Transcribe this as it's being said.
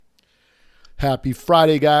Happy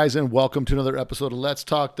Friday, guys, and welcome to another episode of Let's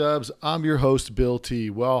Talk Dubs. I'm your host, Bill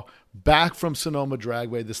T. Well, back from Sonoma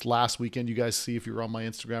Dragway this last weekend. You guys see, if you're on my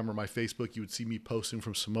Instagram or my Facebook, you would see me posting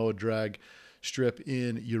from Samoa Drag Strip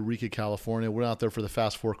in Eureka, California. We're out there for the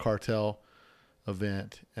Fast Four Cartel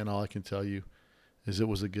event, and all I can tell you is it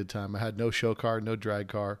was a good time. I had no show car, no drag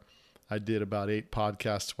car. I did about 8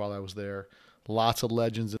 podcasts while I was there. Lots of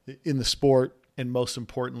legends in the sport. And most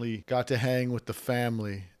importantly, got to hang with the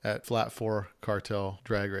family at Flat 4 Cartel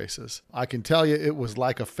drag races. I can tell you it was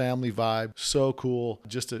like a family vibe. So cool.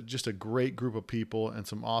 Just a great group of people and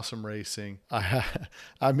some awesome racing.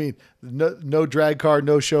 No drag car,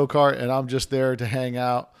 no show car, and I'm just there to hang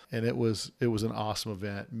out. And it was an awesome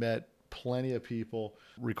event. Met plenty of people,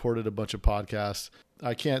 recorded a bunch of podcasts.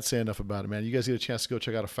 I can't say enough about it, man. You guys get a chance to go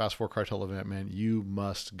check out a Fast 4 Cartel event, man. You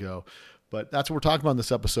must go. But that's what we're talking about in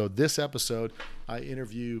this episode. This episode, I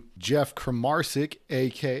interview Jeff Kramarczyk,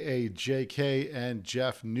 a.k.a. JK, and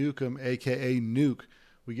Jeff Newcomb, a.k.a. Nuke.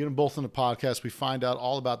 We get them both on the podcast. We find out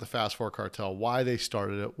all about the Fast Four Cartel, why they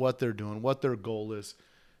started it, what they're doing, what their goal is,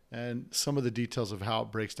 and some of the details of how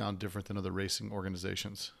it breaks down different than other racing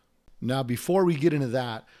organizations. Now, before we get into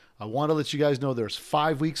that, I want to let you guys know there's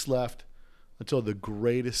 5 weeks left until the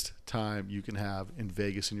greatest time you can have in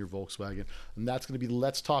Vegas in your Volkswagen. And that's going to be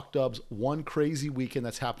Let's Talk Dubs One Crazy Weekend.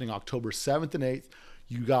 That's happening October 7th and 8th.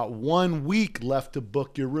 You got 1 week left to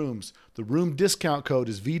book your rooms. The room discount code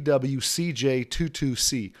is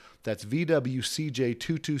VWCJ22C. That's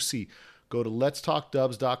VWCJ22C. Go to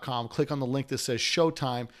letstalkdubs.com, click on the link that says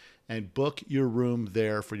Showtime, and book your room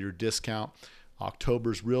there for your discount.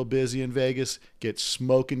 October's real busy in Vegas. Get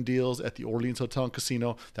smoking deals at the Orleans Hotel and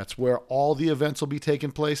Casino. That's where all the events will be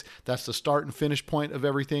taking place. That's the start and finish point of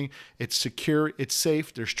everything. It's secure. It's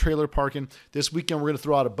safe. There's trailer parking. This weekend, we're going to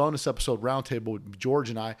throw out a bonus episode roundtable with George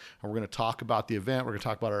and I, and we're going to talk about the event. We're going to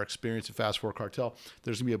talk about our experience at Fast Four Cartel.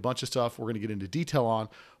 There's going to be a bunch of stuff we're going to get into detail on.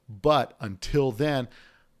 But until then,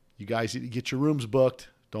 you guys need to get your rooms booked.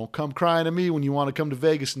 Don't come crying to me when you want to come to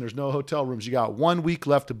Vegas and there's no hotel rooms. You got 1 week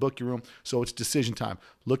left to book your room, so it's decision time.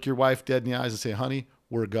 Look your wife dead in the eyes and say, honey,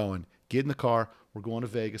 we're going. Get in the car. We're going to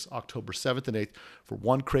Vegas October 7th and 8th for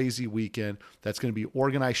one crazy weekend. That's going to be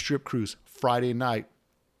organized strip cruise Friday night.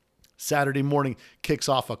 Saturday morning kicks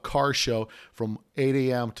off a car show from 8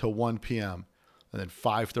 a.m. to 1 p.m. And then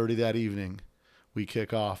 5:30 that evening, we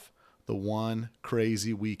kick off the One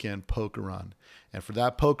Crazy Weekend poker run. And for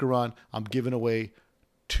that poker run, I'm giving away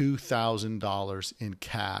 $2,000 in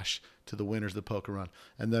cash to the winners of the poker run.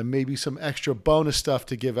 And then maybe some extra bonus stuff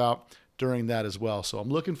to give out during that as well. So I'm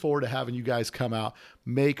looking forward to having you guys come out.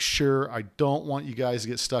 Make sure, I don't want you guys to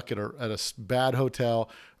get stuck at a bad hotel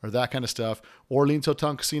or that kind of stuff. Orleans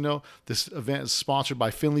Hotel and Casino, this event is sponsored by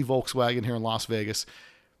Finley Volkswagen here in Las Vegas.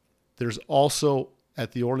 There's also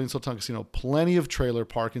at the Orleans Hotel and Casino plenty of trailer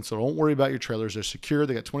parking, so don't worry about your trailers. They're secure.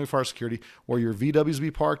 They got 24-hour security. Where your VWs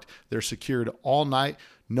be parked, they're secured all night.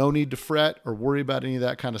 No need to fret or worry about any of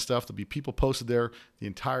that kind of stuff. There'll be people posted there the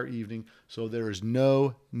entire evening, so there is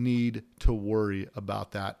no need to worry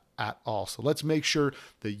about that at all. So let's make sure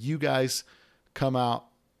that you guys come out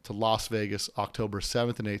to Las Vegas October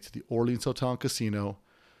 7th and 8th to the Orleans Hotel and Casino,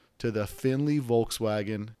 to the Finley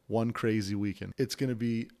Volkswagen One Crazy Weekend. It's going to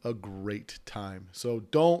be a great time. So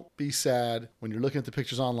don't be sad when you're looking at the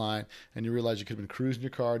pictures online and you realize you could have been cruising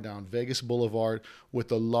your car down Vegas Boulevard with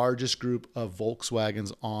the largest group of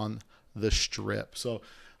Volkswagens on the strip. So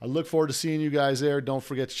I look forward to seeing you guys there. Don't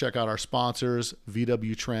forget to check out our sponsors,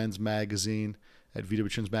 VW Trends Magazine at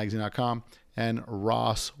VWTrendsMagazine.com and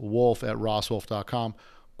Ross Wolf at RossWolf.com.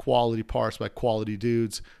 Quality parts by quality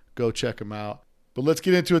dudes. Go check them out. But let's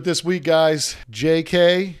get into it this week, guys.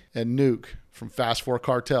 JK and Nuke from Fast Four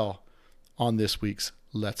Cartel on this week's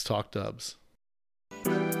Let's Talk Dubs.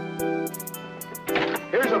 Here's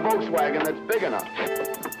a Volkswagen that's big enough.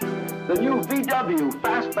 The new VW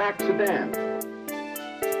Fastback sedan.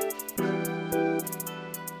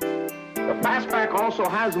 The Fastback also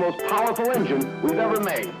has the most powerful engine we've ever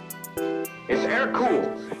made. It's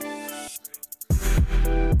air-cooled.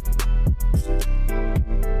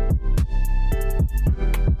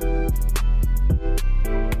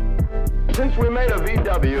 Since we made a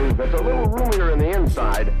VW that's a little roomier in the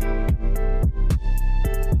inside,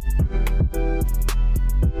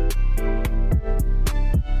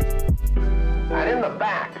 and in the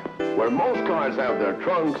back, where most cars have their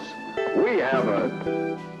trunks, we have a...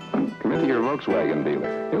 Come into your Volkswagen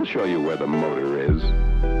dealer. He'll show you where the motor is.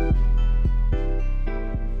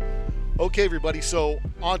 Okay, everybody. So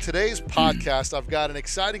on today's podcast, I've got an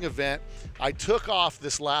exciting event. I took off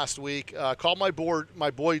this last week. Called my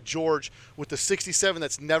boy George with the 67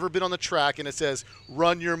 that's never been on the track, and it says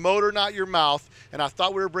 "Run your motor, not your mouth." And I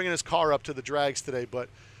thought we were bringing his car up to the drags today, but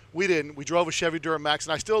we didn't. We drove a Chevy Duramax,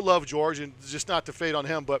 and I still love George, and just not to fade on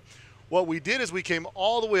him. But what we did is we came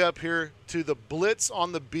all the way up here to the Blitz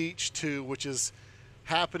on the Beach 2, which is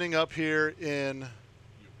happening up here in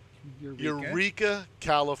Eureka,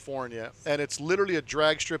 California, and it's literally a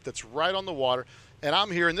drag strip that's right on the water. And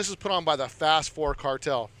I'm here, and this is put on by the Fast Four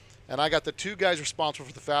Cartel, and I got the two guys responsible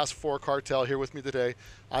for the Fast Four Cartel here with me today.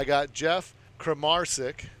 I got Jeff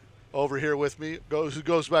Kramarczyk over here with me, who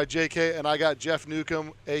goes by JK, and I got Jeff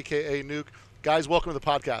Newcomb, aka Nuke. Guys, welcome to the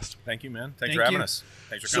podcast. Thank you, man. Thanks for having us.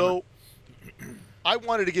 Thanks for coming. So I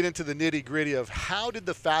wanted to get into the nitty gritty of how did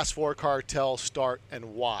the Fast Four Cartel start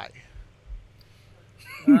and why?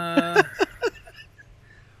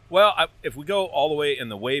 Well, if we go all the way in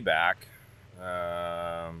the way back,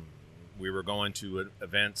 we were going to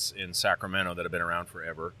events in Sacramento that have been around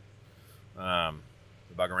forever. The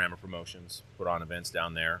Buggerama Promotions put on events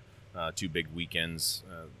down there, 2 big weekends,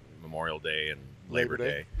 Memorial Day and Labor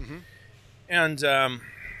Day. Mm-hmm. And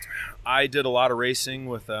I did a lot of racing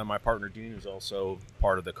with my partner Dean, who's also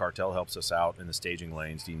part of the cartel, helps us out in the staging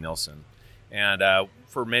lanes, Dean Nilsson. And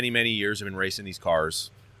for many, many years, I've been racing these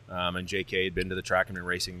cars. And JK had been to the track and been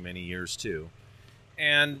racing many years too.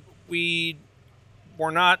 And we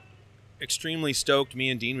were not extremely stoked. Me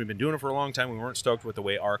and Dean, we've been doing it for a long time. We weren't stoked with the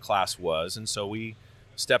way our class was. And so we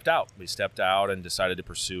stepped out. We stepped out and decided to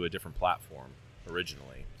pursue a different platform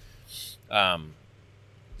originally.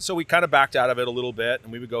 So we kind of backed out of it a little bit,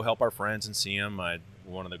 and we would go help our friends and see them. I had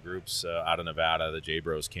one of the groups out of Nevada, the J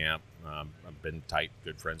Bros camp. I've been tight,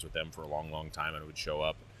 good friends with them for a long, long time, and I would show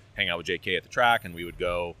up, hang out with JK at the track, and we would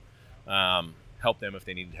go help them if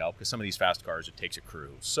they needed help, because some of these fast cars, it takes a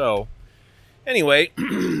crew. So anyway,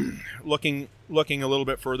 looking a little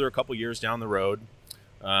bit further, a couple years down the road,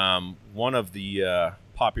 one of the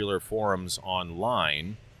popular forums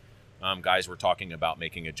online, guys were talking about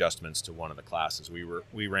making adjustments to one of the classes.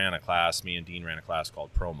 We ran a class, me and Dean ran a class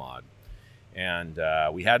called Pro Mod. And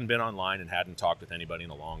we hadn't been online and hadn't talked with anybody in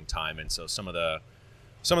a long time. And so some of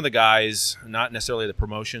the guys, not necessarily the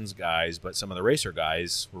promotions guys, but some of the racer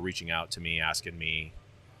guys were reaching out to me, asking me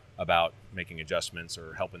about making adjustments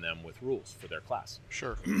or helping them with rules for their class.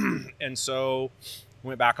 Sure. And so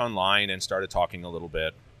went back online and started talking a little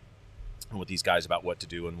bit with these guys about what to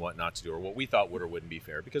do and what not to do, or what we thought would or wouldn't be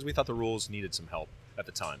fair, because we thought the rules needed some help at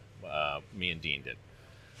the time. Me and Dean did.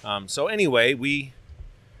 So anyway,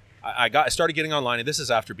 I started getting online, and this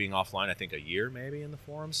is after being offline, I think a year maybe in the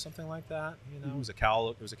forums, something like that. You know, It was a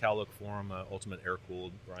CalLook forum, Ultimate Air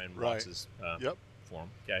Cooled, Brian Rox's forum.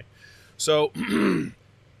 Okay, so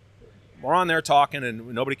we're on there talking,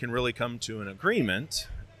 and nobody can really come to an agreement,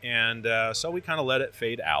 and so we kind of let it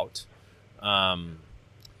fade out,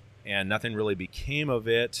 and nothing really became of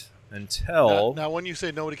it until now. When you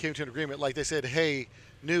say nobody came to an agreement, like they said, "Hey,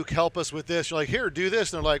 Nuke, help us with this." You're like, "Here, do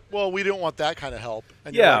this," and they're like, "Well, we don't want that kind of help."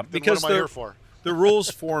 And you're like, because what am I here for? The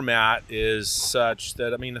rules format is such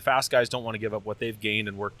that, I mean, the fast guys don't want to give up what they've gained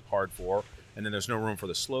and worked hard for, and then there's no room for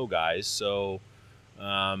the slow guys. So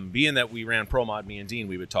being that we ran Pro Mod, me and Dean,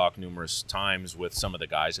 we would talk numerous times with some of the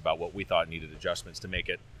guys about what we thought needed adjustments to make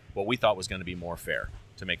it what we thought was going to be more fair,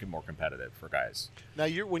 to make it more competitive for guys. Now,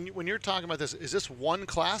 when you're talking about this, is this one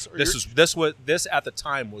class? Or this at the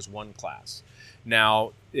time was one class.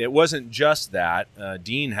 Now, it wasn't just that.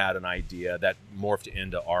 Dean had an idea that morphed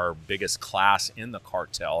into our biggest class in the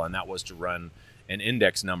cartel, and that was to run a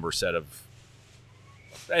set of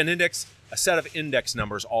index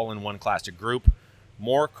numbers all in one class, to group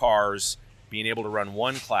more cars, being able to run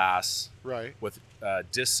one class, right, with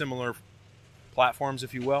dissimilar platforms,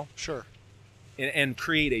 if you will. Sure. And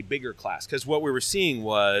create a bigger class, because what we were seeing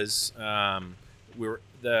was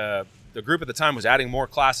the group at the time was adding more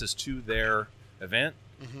classes to their event,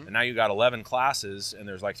 and now you got 11 classes, and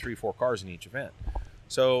there's like 3-4 cars in each event.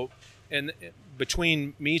 So, and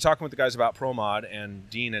between me talking with the guys about Pro Mod and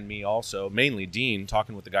Dean and me also, mainly Dean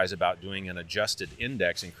talking with the guys about doing an adjusted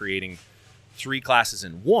index and creating 3 classes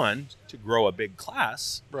in one to grow a big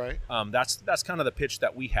class. Right. That's kind of the pitch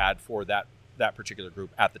that we had for that particular group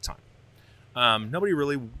at the time. Nobody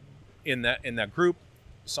really in that group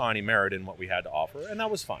saw any merit in what we had to offer, and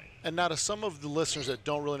that was fine. And now, to some of the listeners that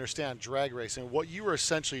don't really understand drag racing, what you were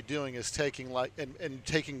essentially doing is taking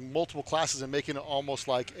taking multiple classes and making it almost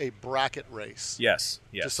like a bracket race. Yes.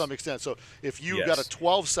 To some extent. So if you got a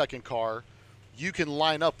 12-second car, you can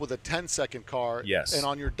line up with a 10-second car. Yes. And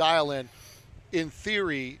on your dial-in, in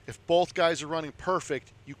theory, if both guys are running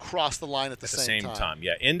perfect, you cross the line at the same time.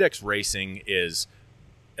 Yeah, index racing is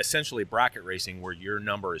essentially bracket racing where your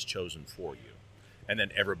number is chosen for you, and then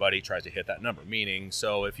everybody tries to hit that number. Meaning,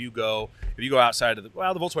 so if you go outside of the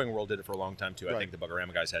Volkswagen World did it for a long time too. I think the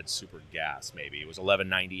Bugarama guys had Super Gas, maybe it was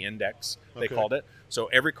 1190 index they called it. So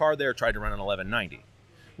every car there tried to run an 1190.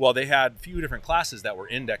 Well, they had a few different classes that were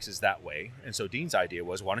indexes that way, and so Dean's idea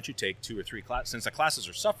was, why don't you take 2 or 3 classes, since the classes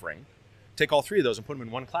are suffering, take all 3 of those and put them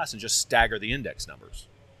in one class and just stagger the index numbers.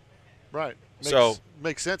 Right.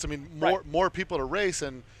 Makes sense. I mean, more people to race,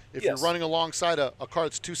 and if you're running alongside a car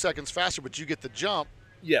that's 2 seconds faster, but you get the jump,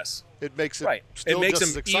 yes, it makes it right. still It makes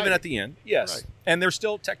just them as exciting. even at the end. Yes, Right. And they're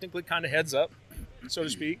still technically kind of heads up, so to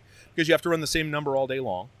speak, because you have to run the same number all day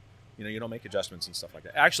long. You don't make adjustments and stuff like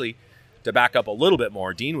that. Actually, to back up a little bit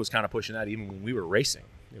more, Dean was kind of pushing that even when we were racing.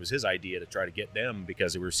 It was his idea to try to get them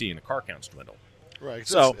because we were seeing the car counts dwindle. Right.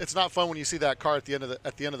 So it's not fun when you see that car at the end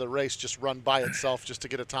of the race just run by itself just to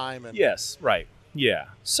get a time. And yes, right. Yeah.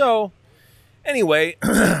 So anyway,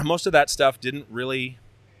 most of that stuff didn't really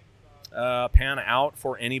pan out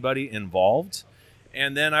for anybody involved.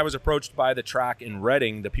 And then I was approached by the track in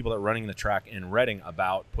Reading, the people that were running the track in Reading,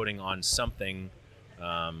 about putting on something,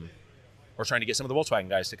 or trying to get some of the Volkswagen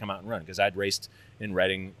guys to come out and run, because I'd raced in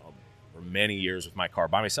Reading for many years with my car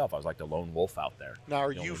by myself. I was like the lone wolf out there. Now,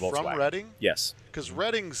 are you from Reading? Yes. Because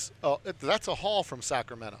Reading's that's a haul from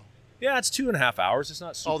Sacramento. Yeah, it's 2.5 hours. It's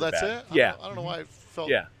not super bad. Oh, that's it? Yeah. I don't know why I felt.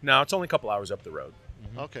 Yeah. No, it's only a couple hours up the road.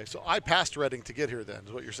 Okay, so I passed Reading to get here then,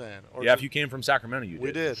 is what you're saying. Or Yeah, if you came from Sacramento, you did.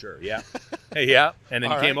 We did. For sure, yeah. Hey, yeah. And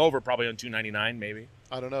then All you came right. over probably on 299, maybe.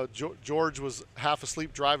 I don't know. George was half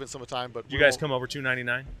asleep driving some of the time, but Did you guys come over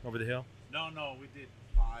 299 over the hill? No, we did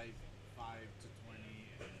 5 to 20.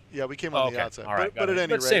 Yeah, we came on okay. the outside. All right, but at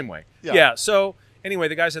any rate, same way. Yeah. Yeah. So anyway,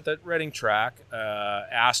 the guys at the Reading track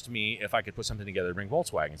asked me if I could put something together to bring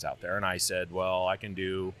Volkswagens out there, and I said, well, I can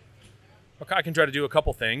try to do a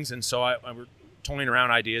couple things. And so I were toying around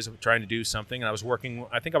ideas of trying to do something. And I was working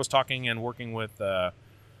with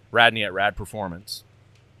Radney at Rad Performance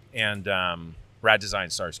and Rad Design,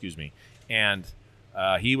 excuse me. And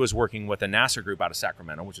he was working with a NASA group out of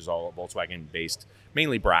Sacramento, which is all Volkswagen based,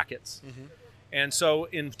 mainly brackets. Mm-hmm. And so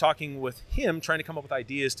in talking with him, trying to come up with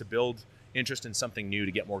ideas to build interest in something new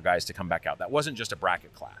to get more guys to come back out. That wasn't just a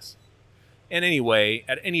bracket class. And anyway,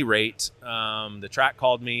 at any rate, the track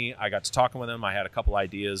called me. I got to talking with him. I had a couple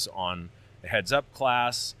ideas on the heads up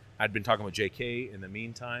class. I'd been talking with JK in the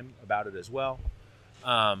meantime about it as well.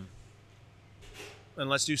 And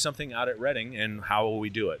let's do something out at Reading, and how will we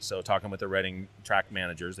do it? So talking with the Reading track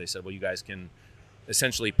managers, they said, well, you guys can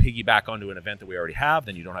essentially piggyback onto an event that we already have.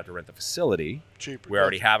 Then you don't have to rent the facility. Cheaper. We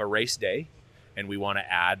already have a race day, and we want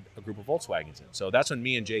to add a group of Volkswagens in. So that's when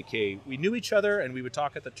me and JK, we knew each other, and we would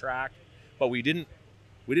talk at the track, but we didn't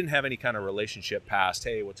have any kind of relationship past,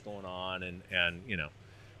 hey, what's going on, and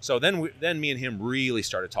So then me and him really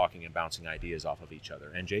started talking and bouncing ideas off of each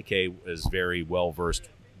other. And JK is very well versed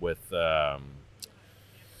with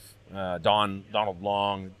Donald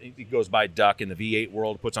Long. He goes by Duck in the V8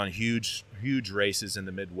 world, puts on huge races in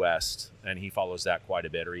the Midwest, and he follows that quite a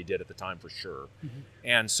bit, or he did at the time for sure. Mm-hmm.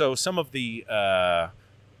 And so some of the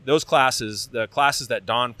those classes, the classes that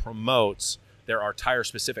Don promotes, there are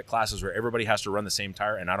tire-specific classes where everybody has to run the same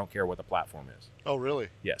tire, and I don't care what the platform is. Oh, really?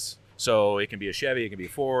 Yes. So it can be a Chevy, it can be a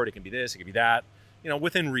Ford, it can be this, it can be that,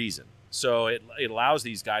 within reason. So it allows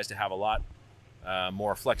these guys to have a lot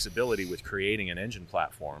more flexibility with creating an engine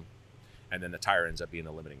platform, and then the tire ends up being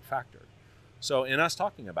the limiting factor. So in us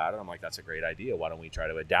talking about it, I'm like, that's a great idea. Why don't we try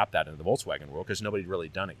to adapt that into the Volkswagen world? Because nobody'd really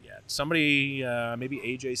done it yet. Somebody, maybe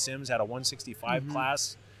AJ Sims, had a 165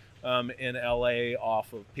 class in LA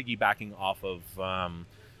piggybacking off of,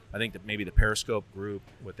 I think that maybe the Periscope group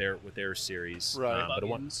with their series. Right.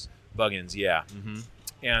 Buggins, yeah. Mm-hmm.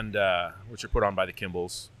 And which are put on by the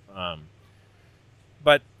Kimballs.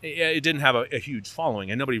 But it didn't have a huge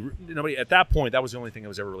following, and nobody at that point, that was the only thing that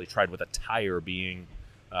was ever really tried, with a tire being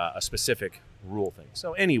a specific rule thing.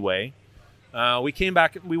 So anyway,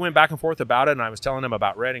 we went back and forth about it, and I was telling him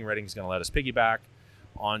about Reading. Reading's going to let us piggyback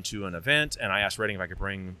onto an event, and I asked Reading if I could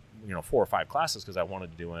bring 4 or 5 classes, because I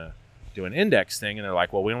wanted to do an index thing, and they're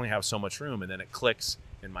like, well, we only have so much room. And then it clicks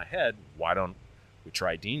in my head, why don't we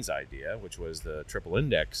try Dean's idea, which was the triple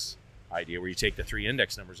index idea, where you take the 3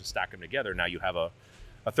 index numbers and stack them together. Now you have a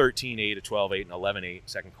 13.8, a 12.8, and 11.8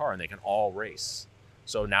 second car, and they can all race.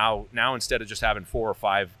 So now instead of just having 4 or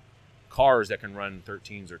 5 cars that can run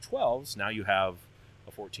 13s or 12s, now you have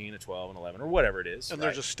a 14, a 12, and 11, or whatever it is. And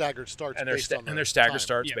they're just staggered starts and based on they're staggered time.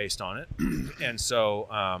 starts based on it. And so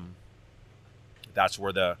that's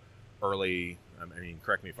where the early I mean,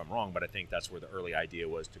 correct me if I'm wrong, but I think that's where the early idea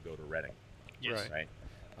was to go to Reading. Yes. Right.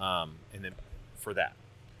 Right. And then for that.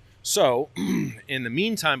 So in the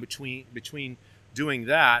meantime, between doing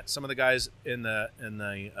that, some of the guys in the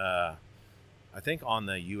I think on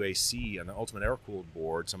the UAC, on the Ultimate Air Cooled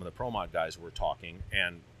board, some of the Pro Mod guys were talking,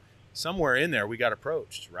 and somewhere in there we got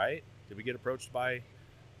approached, right? Did we get approached by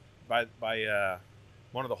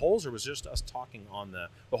one of the holes, or was it just us talking on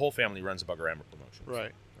the whole family runs Bugorama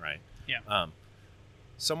Promotions? Right. Yeah.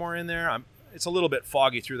 Somewhere in there, it's a little bit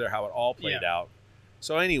foggy through there how it all played out.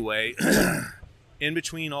 So anyway, in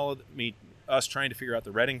between all of us trying to figure out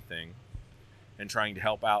the Reading thing and trying to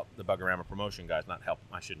help out the Bugorama Promotion guys,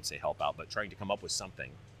 I shouldn't say help out, but trying to come up with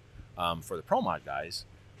something for the Pro Mod guys,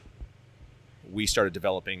 we started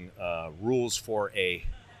developing rules for a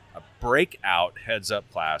breakout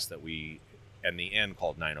heads-up class that we, in the end,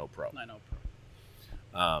 called 9.0 Pro. 9.0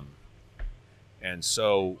 Pro. And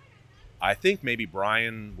so I think maybe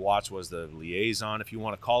Brian Watts was the liaison, if you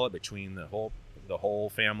want to call it, between the whole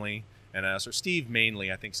family and us, or Steve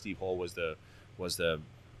mainly. I think Steve Hull was the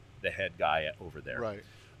head guy over there. Right.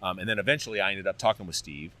 And then eventually I ended up talking with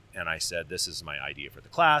Steve, and I said, this is my idea for the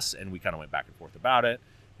class, and we kind of went back and forth about it.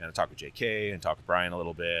 And I talked with JK and talked with Brian a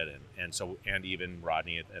little bit, and even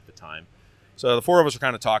Rodney at the time. So the four of us were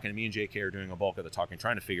kind of talking, and me and JK are doing a bulk of the talking,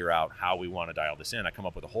 trying to figure out how we want to dial this in. I come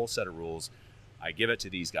up with a whole set of rules. I give it to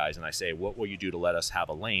these guys, and I say, what will you do to let us have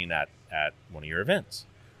a lane at one of your events?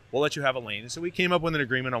 We'll let you have a lane. And so we came up with an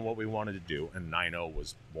agreement on what we wanted to do, and 9.0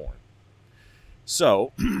 was born.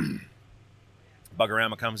 So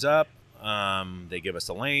Bugorama comes up. They give us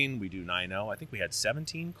a lane. We do 9.0. I think we had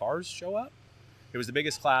 17 cars show up. It was the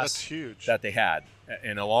biggest class That's huge. that they had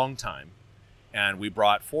in a long time. And we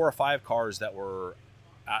brought 4 or 5 cars that were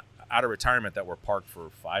out of retirement that were parked for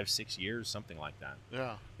 5-6 years, something like that.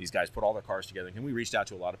 Yeah. These guys put all their cars together, and we reached out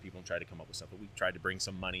to a lot of people and tried to come up with something. We tried to bring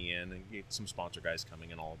some money in and get some sponsor guys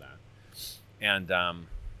coming and all of that. And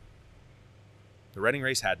the Reading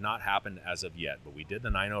race had not happened as of yet, but we did the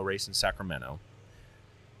 9.0 race in Sacramento,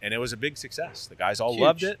 and it was a big success. The guys all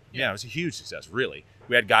loved it. Yeah, it was a huge success, really.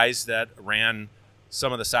 We had guys that ran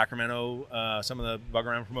some of the Sacramento, some of the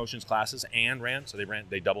Bugorama Promotions classes and ran, so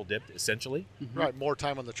they double dipped essentially. Mm-hmm. Right, more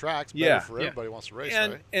time on the tracks, better Yeah. for everybody who wants to race,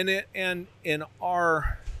 And right? and in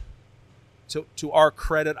our to our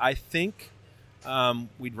credit, I think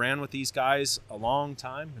we'd ran with these guys a long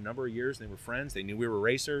time, a number of years. They were friends. They knew we were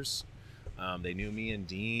racers. They knew me and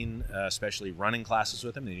Dean, especially running classes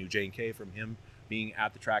with him. They knew J&K from him being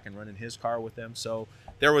at the track and running his car with them. So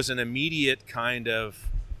there was an immediate kind of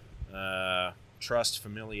trust,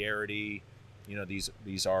 familiarity. You know,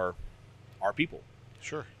 these are our people.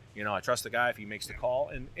 Sure. You know, I trust the guy if he makes the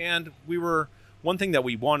call. And we were, one thing that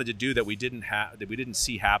we wanted to do that we didn't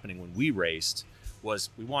see happening when we raced was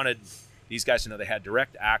we wanted these guys to know they had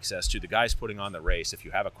direct access to the guys putting on the race. If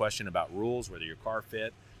you have a question about rules, whether your car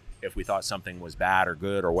fit, if we thought something was bad or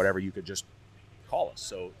good or whatever, you could just call us.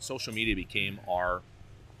 So social media became our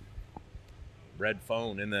red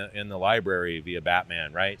phone in the library via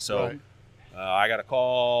Batman, right? So Right. I got to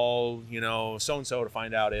call, so-and-so to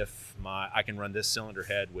find out if I can run this cylinder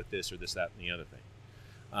head with this or this, that, and the other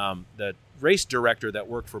thing. The race director that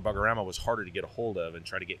worked for Bugorama was harder to get a hold of and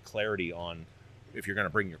try to get clarity on if you're going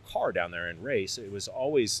to bring your car down there and race. It was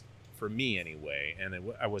always, for me anyway, and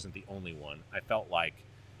I wasn't the only one, I felt like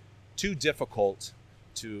too difficult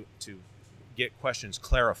to get questions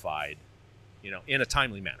clarified, in a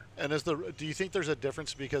timely manner. And do you think there's a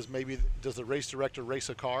difference because maybe does the race director race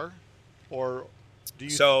a car, or do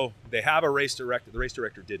you? So they have a race director. The race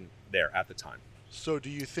director didn't there at the time. So do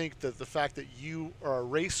you think that the fact that you are a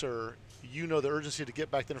racer, the urgency to get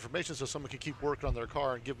back that information so someone can keep working on their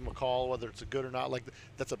car and give them a call, whether it's a good or not, like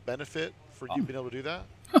that's a benefit for you being able to do that?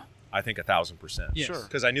 I think 1,000%. Yes. Sure.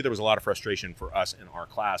 Because I knew there was a lot of frustration for us in our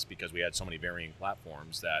class because we had so many varying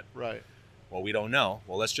platforms that, Right. well, we don't know.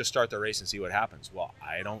 Well, let's just start the race and see what happens. Well,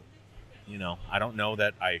 I don't know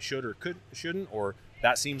that I should or shouldn't, or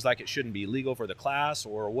that seems like it shouldn't be legal for the class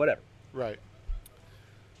or whatever. Right.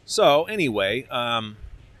 So anyway, and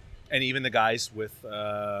even the guys from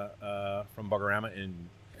Bugorama, and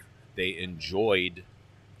they enjoyed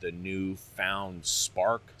the newfound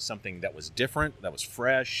spark, something that was different, that was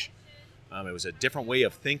fresh. It was a different way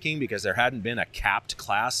of thinking because there hadn't been a capped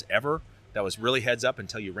class ever that was really heads up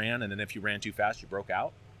until you ran, and then if you ran too fast, you broke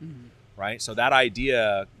out. Mm-hmm. Right? So that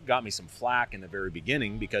idea got me some flack in the very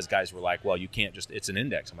beginning because guys were like, well, you can't it's an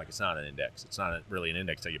index. I'm like, it's not an index. It's not really an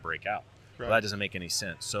index till you break out. Right. Well, that doesn't make any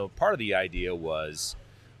sense. So part of the idea was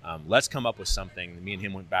let's come up with something. Me and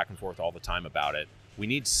him went back and forth all the time about it. We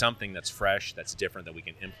need something that's fresh, that's different, that we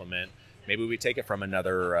can implement. Maybe we take it from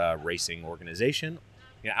another racing organization,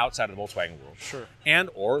 outside of the Volkswagen world. Sure.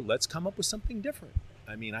 Or let's come up with something different.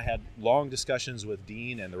 I mean, I had long discussions with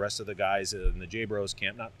Dean and the rest of the guys in the J Bros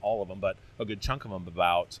camp, not all of them, but a good chunk of them,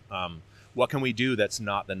 about what can we do that's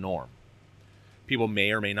not the norm. People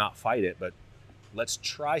may or may not fight it, but let's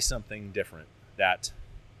try something different that,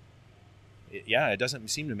 it doesn't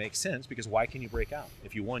seem to make sense, because why can you break out?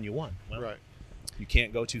 If you won, you won. Well, Right. you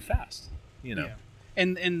can't go too fast, Yeah.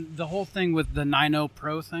 And the whole thing with the 9.0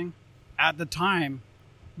 Pro thing, at the time,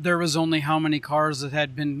 there was only how many cars that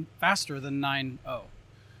had been faster than 9.0.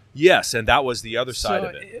 Yes, and that was the other side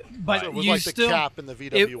of it. But So it was you like still, the cap in the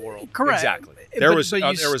VW world. Correct. Exactly. But- There was but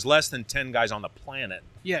you there was less than 10 guys on the planet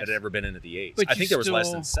Yes. that had ever been into the 8s. But I you think there was less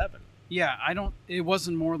still- than 7. Yeah, it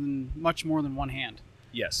wasn't much more than one hand.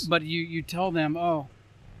 Yes. But you tell them, oh,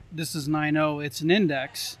 this is 9.0, it's an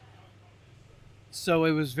index. So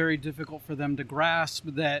it was very difficult for them to grasp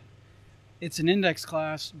that it's an index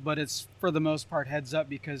class, but it's for the most part heads up,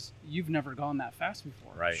 because you've never gone that fast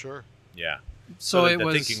before. Right. Sure. Yeah. So the, it the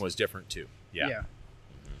was thinking was different too. Yeah.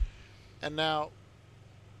 And now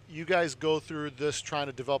you guys go through this, trying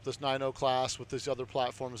to develop this 9.0 class with these other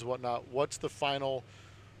platforms and whatnot. What's the final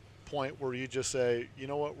point where you just say, you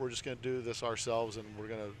know what, we're just going to do this ourselves and we're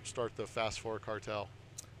going to start the Fast Four cartel?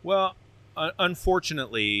 Well,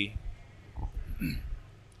 unfortunately,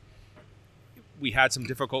 we had some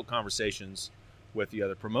difficult conversations with the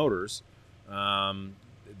other promoters.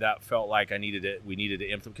 That felt like we needed to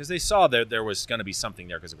implement, because they saw that there was going to be something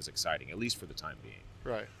there, because it was exciting, at least for the time being.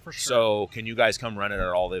 Right. for sure. So can you guys come run it at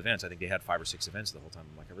all the events? I think they had 5 or 6 events the whole time.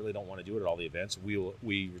 I'm like, I really don't want to do it at all the events. We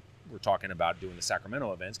were talking about doing the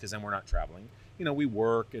Sacramento events, because then we're not traveling. We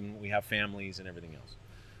work and we have families and everything else.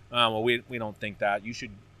 Well, we don't think that.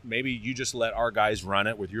 Maybe you just let our guys run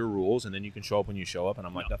it with your rules, and then you can show up when you show up. And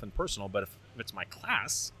I'm like, nothing personal, but if it's my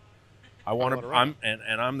class, I want to.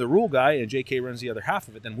 I'm the rule guy, and JK runs the other half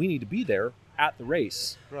of it. Then we need to be there at the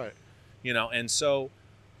race. Right. And so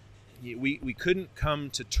we couldn't come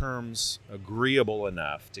to terms agreeable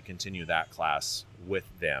enough to continue that class with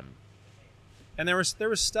them. And there was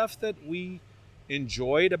stuff that we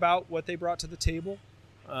enjoyed about what they brought to the table,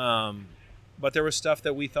 but there was stuff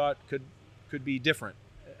that we thought could be different,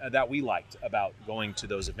 that we liked about going to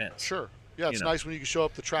those events. Sure. Yeah, it's nice when you can show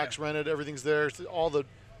up, the track's rented, everything's there, all the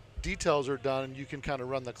details are done, and you can kind of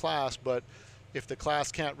run the class. But if the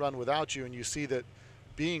class can't run without you, and you see that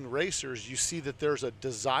being racers, you see that there's a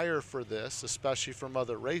desire for this, especially from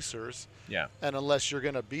other racers. Yeah. And unless you're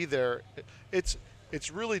going to be there, it's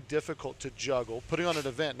really difficult to juggle. Putting on an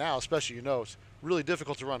event now, especially, it's really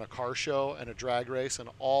difficult to run a car show and a drag race and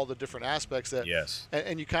all the different aspects that. Yes.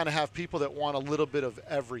 And you kind of have people that want a little bit of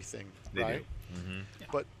everything, They right? do. Mm-hmm.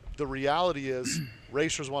 But the reality is,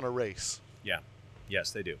 racers want to race. Yeah.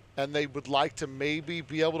 Yes, they do. And they would like to maybe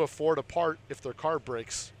be able to afford a part if their car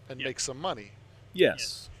breaks and Yep. make some money.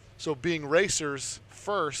 Yes. So being racers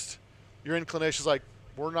first, your inclination is like,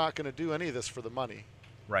 we're not going to do any of this for the money.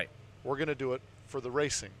 Right. We're going to do it for the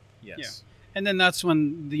racing. Yes. Yeah. And then that's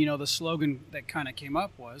when the slogan that kind of came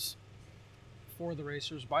up was, for the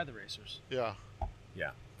racers, by the racers. Yeah.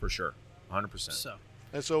 Yeah, for sure. 100%. So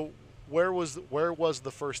And so where was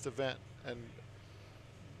the first event, and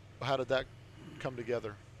how did that come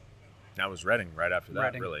together? That was Reading right after that,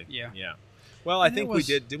 Reading, really. yeah. Yeah. Well, I And it think we was-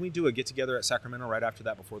 did. Didn't we do a get-together at Sacramento right after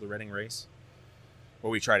that, before the Reading race?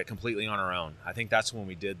 Where we tried it completely on our own. I think that's when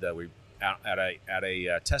we did at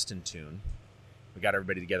a test and tune. We got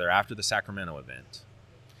everybody together after the Sacramento event.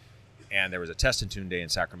 And there was a test and tune day in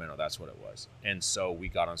Sacramento. That's what it was. And so we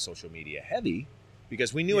got on social media heavy,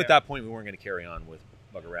 because we knew at that point we weren't going to carry on with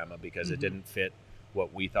Buggerama, because it didn't fit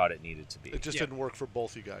what we thought it needed to be. It just didn't work for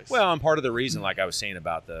both you guys. Well, and part of the reason, like I was saying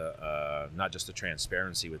about the not just the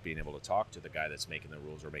transparency with being able to talk to the guy that's making the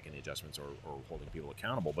rules or making the adjustments or holding people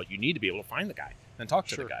accountable, but you need to be able to find the guy and talk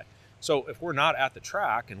to Sure. the guy. So if we're not at the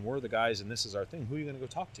track and we're the guys and this is our thing, who are you going to go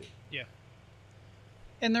talk to? yeah.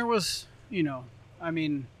 And there was,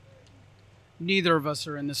 neither of us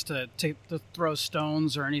are in this to throw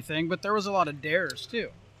stones or anything, but there was a lot of dares too.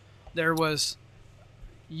 There was,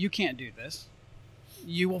 you can't do this.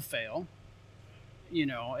 You will fail.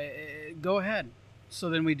 Go ahead. So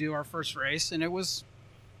then we do our first race, and it was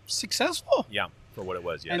successful. Yeah, for what it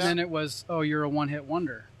was. Yes. And then it was, oh, you're a one-hit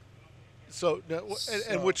wonder. So,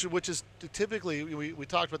 and which is typically, we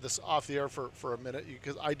talked about this off the air for a minute,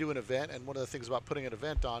 because I do an event, and one of the things about putting an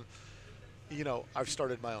event on, I've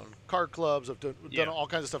started my own car clubs, I've done all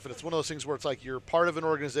kinds of stuff, and it's one of those things where it's like you're part of an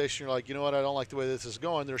organization, you're like, you know what, I don't like the way this is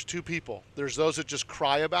going. There's two people. There's those that just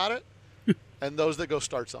cry about it, and those that go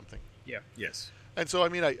start something. Yeah. Yes. And so,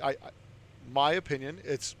 I my opinion,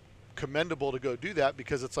 it's commendable to go do that,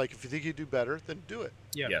 because it's like, if you think you do better, then do it.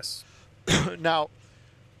 Yeah. Yes. Now,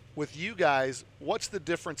 with you guys, what's the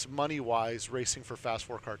difference money-wise racing for Fast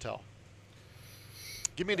Four Cartel?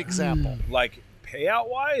 Give me an example. Like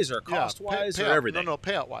payout-wise or cost-wise or payout. everything? No,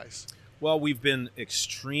 payout-wise. Well, we've been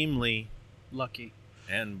extremely Lucky.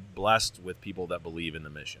 and blessed with people that believe in the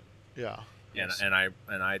mission. Yeah. Yes. And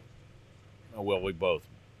I, well, we both,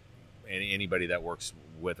 anybody that works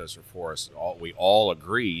with us or for us, we all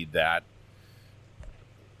agree that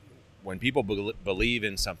when people believe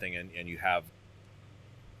in something and you have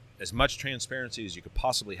as much transparency as you could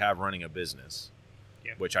possibly have running a business,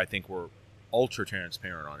 Yeah. which I think we're ultra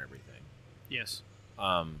transparent on everything, Yes.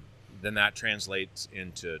 then that translates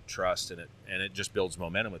into trust, and it just builds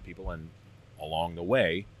momentum with people. And along the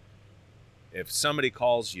way, if somebody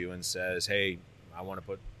calls you and says, hey,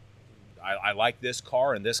 I like this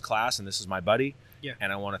car in this class, and this is my buddy, Yeah.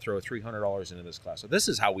 and I want to throw $300 into this class. So this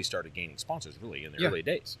is how we started gaining sponsors, really, in the Yeah. early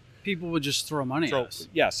days. People would just throw money So, at us.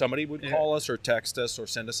 yeah, somebody would Yeah. call us or text us or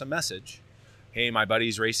send us a message. Hey, my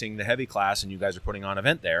buddy's racing the heavy class, and you guys are putting on an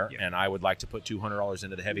event there, Yeah. and I would like to put $200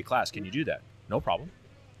 into the heavy class. Can you do that? No problem.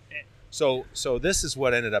 Eh. So this is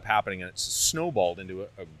what ended up happening, and it's snowballed into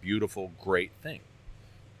a beautiful, great thing.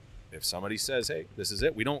 If somebody says, hey, this is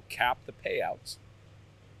it, we don't cap the payouts.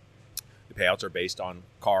 The payouts are based on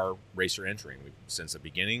car racer entering. Since the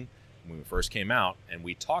beginning, when we first came out, and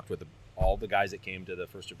we talked with all the guys that came to the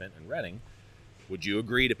first event in Reading, would you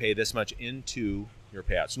agree to pay this much into your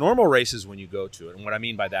payouts? Normal races, when you go to it, and what I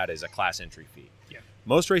mean by that is a class entry fee. Yeah.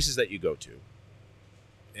 Most races that you go to,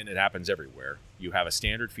 and it happens everywhere, you have a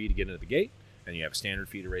standard fee to get into the gate, and you have a standard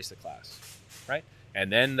fee to race the class, right?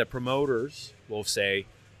 And then the promoters will say,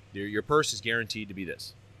 your purse is guaranteed to be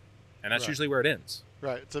this. And that's Right. usually where it ends.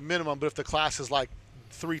 Right. It's a minimum, but if the class is like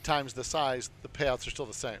 3 times the size, the payouts are still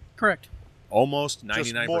the same. Correct. Almost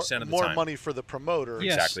Just 99% of the more time. money for the promoter.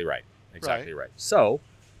 Yeah. Exactly right. Exactly right. So,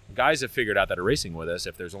 guys have figured out that are racing with us,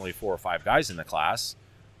 if there's only 4 or 5 guys in the class,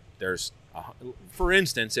 there's, for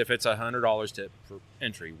instance, if it's $100 tip for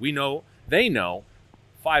entry, they know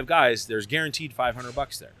 5 guys, there's guaranteed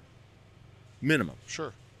 $500 there, minimum.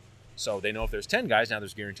 Sure. So they know if there's 10 guys, now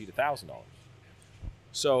there's guaranteed $1,000.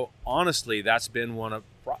 So honestly, that's been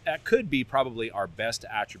that could be probably our best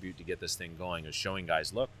attribute to get this thing going, is showing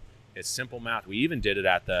guys, look, it's simple math. We even did it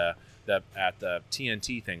at the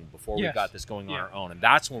TNT thing before we Yes. got this going on Yeah. our own, and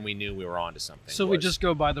that's when we knew we were onto something. So we just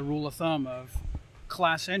go by the rule of thumb of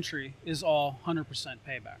class entry is all 100%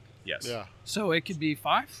 payback. yes, Yeah. So it could be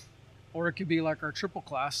 5, or it could be like our triple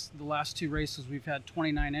class. The last 2 races, we've had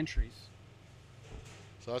 29 entries.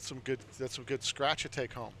 So that's some good scratch to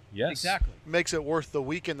take home. yes, Exactly. Makes it worth the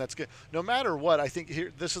weekend. That's good. No matter what, I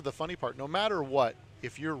think this is the funny part. No matter what,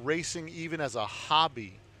 if you're racing even as a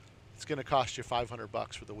hobby, it's going to cost you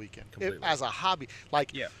 $500 for the weekend. Completely. As a hobby,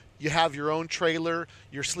 like Yeah. you have your own trailer,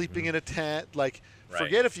 you're sleeping in a tent. Like, Right.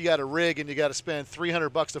 forget if you got a rig and you got to spend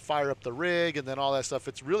 $300 to fire up the rig and then all that stuff.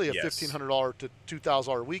 It's really a Yes. $1,500 to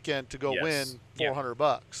 $2,000 weekend to go Yes. win Yeah.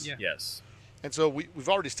 $400. Yeah. yes, And so we've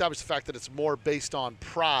already established the fact that it's more based on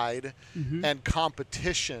pride and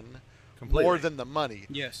competition Completely. more than the money.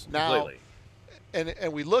 Yes. Now, completely.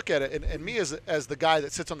 and we look at it, and me as the guy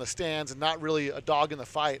that sits on the stands and not really a dog in the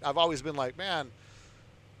fight, I've always been like, man,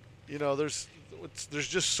 there's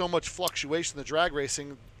just so much fluctuation in the drag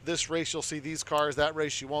racing. This race you'll see these cars, that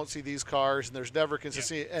race you won't see these cars, and there's never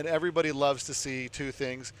consistency. And everybody loves to see 2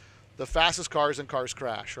 things: the fastest cars and cars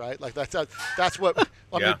crash, right? Like that's what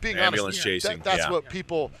I Yeah, mean. Being ambulance honest, chasing, that's yeah. what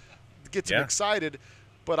people gets them Yeah. excited.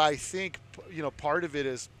 But I think part of it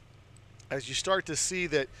is as you start to see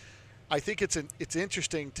that. I think it's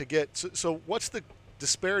interesting to get. So what's the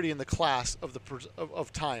disparity in the class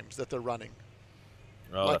of times that they're running?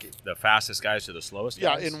 Well, like- the fastest guys to the slowest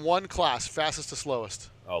Yeah, guys? in one class, fastest to slowest.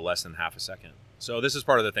 less than half a second. So this is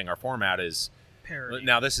part of the thing. Our format is, Parity.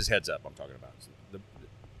 now this is heads up I'm talking about.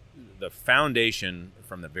 The foundation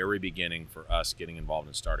from the very beginning for us getting involved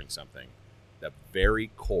in starting something, the very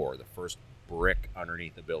core, the first brick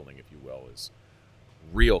underneath the building, if you will, is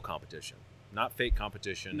real competition. Not fake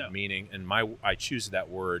competition, No. meaning, and I choose that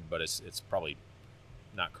word, but it's probably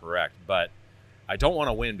not correct. But I don't want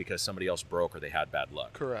to win because somebody else broke or they had bad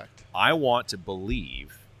luck. Correct. I want to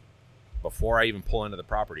believe before I even pull into the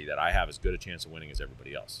property that I have as good a chance of winning as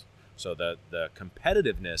everybody else. So the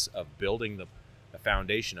competitiveness of building the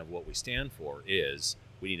foundation of what we stand for is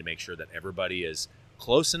we need to make sure that everybody is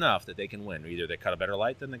close enough that they can win. Either they cut a better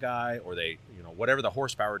light than the guy, or they, whatever the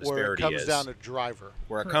horsepower disparity Where it comes is. down to driver.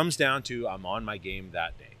 Where it Correct. comes down to I'm on my game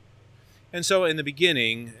that day. And so in the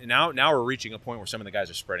beginning, now we're reaching a point where some of the guys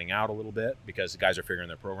are spreading out a little bit because the guys are figuring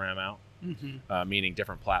their program out. meaning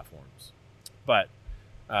different platforms. But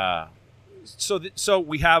so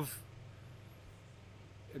we have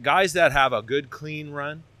guys that have a good clean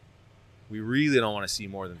run. We really don't want to see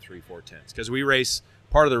more than 3-4 tenths, because we race.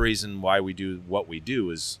 Part of the reason why we do what we do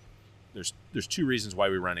is there's two reasons why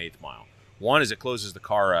we run 8th mile. One is it closes the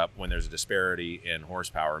car up when there's a disparity in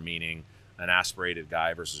horsepower, meaning an aspirated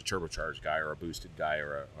guy versus a turbocharged guy, or a boosted guy,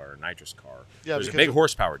 or a nitrous car. Yeah, there's a big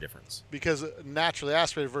horsepower difference. Because naturally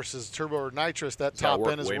aspirated versus turbo or nitrous, that It's gotta top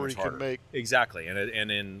work end is way where much you harder. can make. Exactly, and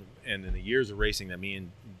in the years of racing that me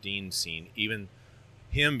and Dean seen, even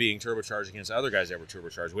him being turbocharged against other guys that were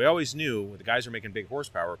turbocharged, we always knew the guys who are making big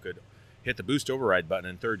horsepower could hit the boost override button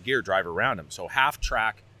in third gear, drive around him. So half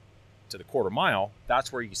track to the quarter mile,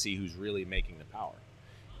 that's where you see who's really making the power.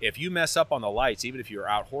 If you mess up on the lights, even if you're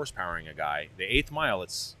out horsepowering a guy, the 8th mile,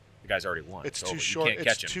 the guy's already won. It's over. too short. You can't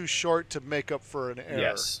catch It's him. too short to make up for an error.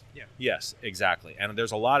 Yes. Yeah. Yes, exactly. And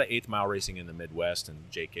there's a lot of 8th mile racing in the Midwest, and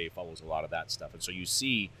JK follows a lot of that stuff. And so you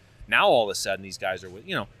see now all of a sudden these guys are with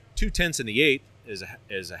 2 tenths in the 8th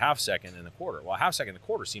is a half second in the quarter. Well, a half second in the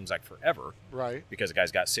quarter seems like forever, Right. because the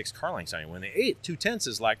guy's got 6 car lengths on you. When the 8th, 2 tenths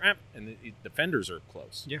is like, and the fenders are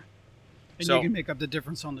close. Yeah. And So- you can make up the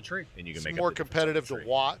difference on the tree. And you can It's make more up the difference on the competitive to tree.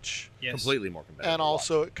 watch. Yes. Completely more competitive. And to watch.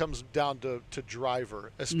 also, it comes down to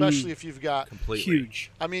driver, especially if you've got. completely Huge.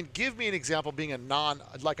 I mean, give me an example. Being a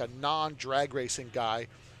non-drag racing guy,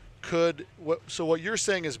 so what you're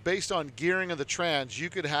saying is based on gearing of the trans, you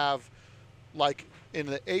could have, like in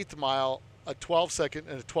the 8th mile, a 12-second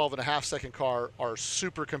and a 12.5-second car are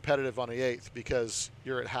super competitive on the 8th because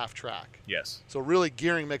you're at half track. Yes. So really,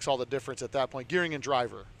 gearing makes all the difference at that point. Gearing and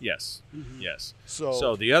driver. Yes. Yes. So,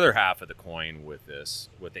 So the other half of the coin with this,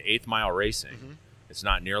 with the 8th mile racing, Mm-hmm. it's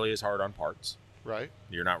not nearly as hard on parts. right.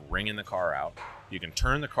 You're not wringing the car out. You can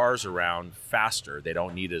turn the cars around faster. They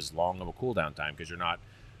don't need as long of a cool down time because you're not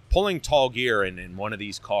pulling tall gear in one of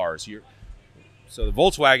these cars. So the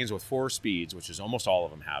Volkswagens with 4 speeds, which is almost all of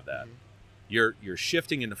them have that, you're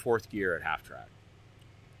shifting into 4th gear at half track.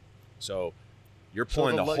 So you're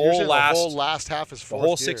pulling So the you're whole saying last the whole last half is the fourth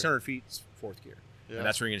whole gear. 600 feet is 4th gear. Yeah. And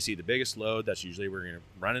that's where you're going to see the biggest load. That's usually where you're going to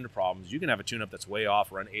run into problems. You can have a tune-up that's way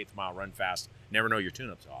off, run 8th mile, run fast, never know your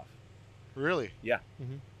tune-up's off. Really. Yeah.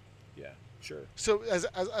 Yeah, sure. So as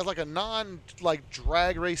like a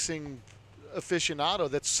drag racing aficionado,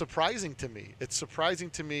 that's surprising to me. It's surprising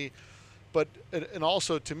to me, but and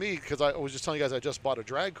also to me, because I was just telling you guys I just bought a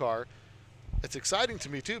drag car. It's exciting to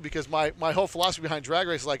me too, because my whole philosophy behind drag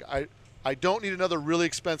race is like I don't need another really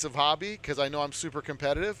expensive hobby because I know I'm super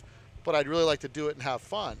competitive, but I'd really like to do it and have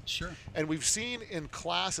fun. Sure. And we've seen in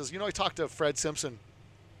classes, I talked to Fred Simpson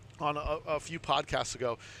on a few podcasts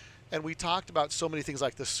ago, and we talked about so many things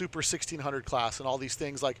like the Super 1600 class and all these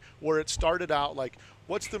things, like where it started out like,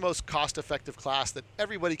 what's the most cost-effective class that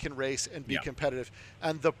everybody can race and be Yeah. competitive?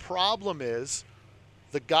 And the problem is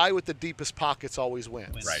the guy with the deepest pockets always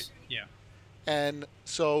wins. Right. Yeah. And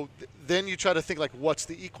so then you try to think like, what's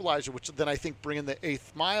the equalizer? Which then I think bringing the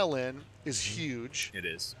 8th mile in is huge, It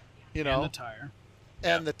is. you And know. the tire.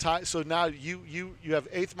 And the tire. So now you have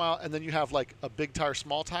 8th mile, and then you have like a big tire,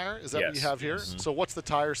 small tire. Is that what you Yes. have here? So what's the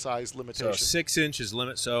tire size So limitation? 6 inches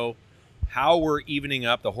limit. So how we're evening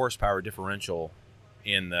up the horsepower differential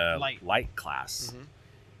in the light class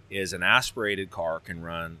is an aspirated car can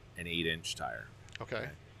run an 8-inch tire. Okay.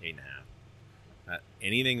 8.5.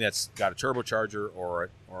 Anything that's got a turbocharger or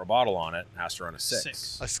a bottle on it has to run a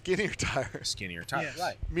 6. A skinnier tire. A skinnier tire. Yes.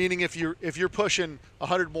 Right. Meaning if you're pushing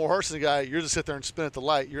 100 more horses than a guy, you're just sit there and spin at the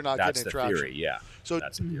light. You're not That's getting the traction. theory. Yeah. So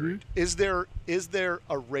That's the theory. is there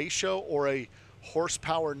a ratio or a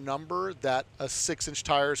horsepower number that a 6-inch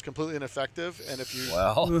tire is completely ineffective? And if you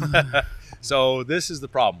Well, so this is the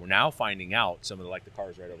problem. We're now finding out some of the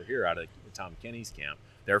cars right over here out of Tom Kenny's camp.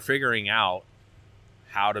 They're figuring out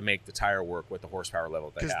how to make the tire work with the horsepower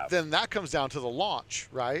level they because have. then that comes down to the launch,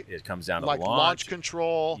 right? It comes down to Like launch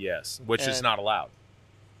control. Yes, which is and- not allowed.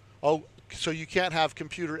 Oh, so you can't have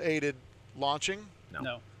computer aided launching?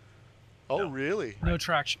 No. Oh, No. really? No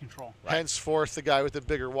traction control. Right. Henceforth, the guy with the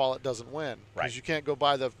bigger wallet doesn't win because Right. you can't go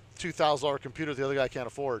buy the $2,000 computer the other guy can't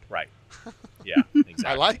afford. Right. Yeah, exactly.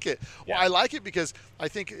 I like it. Well, Yeah. I like it because I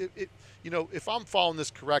think it if I'm following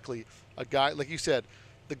this correctly, a guy like you said,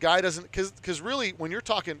 the guy doesn't because really when you're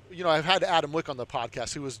talking, I've had Adam Wick on the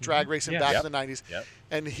podcast who was drag racing Yeah. back Yep. in the 90s, Yep.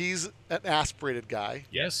 and he's an aspirated guy.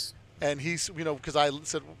 Yes. And he's, because I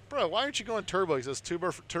said, bro, why aren't you going turbo? He says,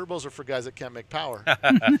 turbos are for guys that can't make power.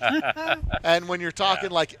 And when you're talking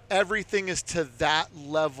like everything is to that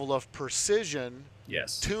level of precision,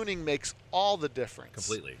 Yes. tuning makes all the difference.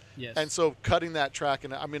 Completely. Yes. And so cutting that track,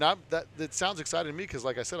 and I mean, that sounds exciting to me because,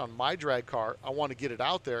 like I said, on my drag car, I want to get it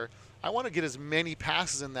out there. I want to get as many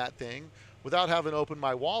passes in that thing without having to open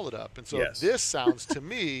my wallet up. And so Yes. this sounds to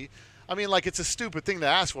me, I mean, like it's a stupid thing to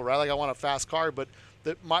ask for, right? Like I want a fast car, but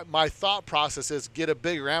my thought process is get a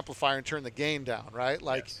bigger amplifier and turn the gain down, right?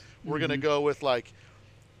 Like Yes. we're going to go with like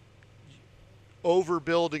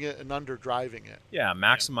overbuilding it and underdriving it. Yeah,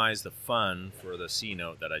 maximize the fun for the C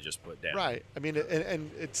note that I just put down. Right. I mean, and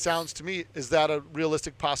it sounds to me, is that a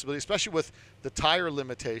realistic possibility, especially with the tire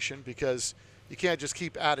limitation, because you can't just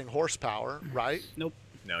keep adding horsepower, right? Nope.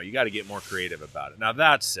 No, you got to get more creative about it. Now,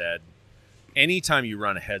 that said, anytime you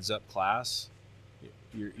run a heads-up class,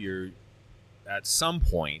 you're at some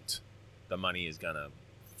point, the money is going to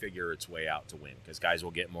figure its way out to win because guys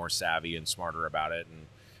will get more savvy and smarter about it and,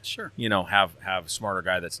 Sure. you know, have smarter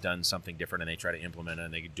guy that's done something different and they try to implement it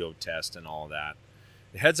and they do a test and all of that.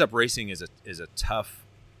 The heads-up racing is a tough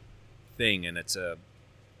thing, and it's a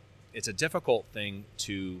difficult thing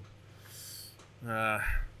to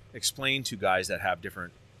explain to guys that have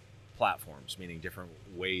different platforms, meaning different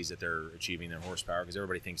ways that they're achieving their horsepower, because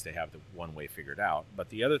everybody thinks they have the one way figured out. But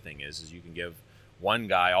the other thing is you can give one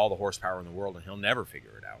guy all the horsepower in the world and he'll never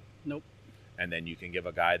figure it out. Nope. And then you can give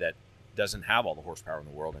a guy that doesn't have all the horsepower in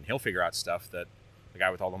the world and he'll figure out stuff that the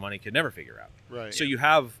guy with all the money could never figure out. Right. So you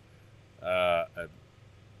have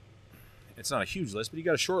it's not a huge list, but you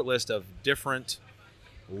got a short list of different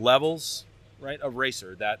levels, right, of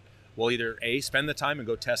racer that will either spend the time and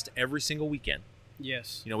go test every single weekend.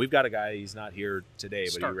 Yes. You know, we've got a guy, he's not here today,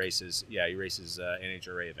 but Stark. he races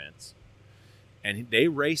NHRA events. And they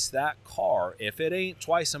race that car. If it ain't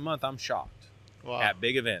twice a month, I'm shocked. Wow. At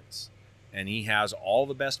big events. And he has all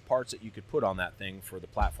the best parts that you could put on that thing for the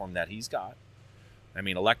platform that he's got. I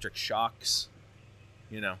mean, electric shocks,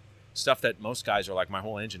 you know, stuff that most guys are like, my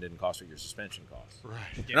whole engine didn't cost what your suspension costs.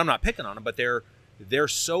 Right. And I'm not picking on them, but they're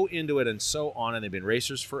so into it and so on, and they've been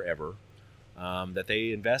racers forever, that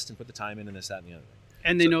they invest and put the time in and this, that, and the other thing.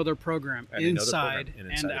 And they know their program And they know the inside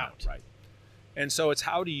program and out. right? And so it's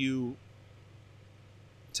how do you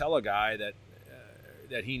tell a guy that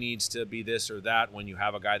he needs to be this or that when you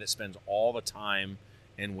have a guy that spends all the time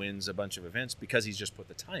and wins a bunch of events because he's just put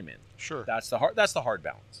the time in. Sure. That's the hard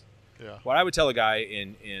balance. Yeah. What I would tell a guy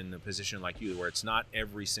in a position like you, where it's not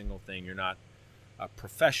every single thing, you're not a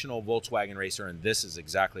professional Volkswagen racer, and this is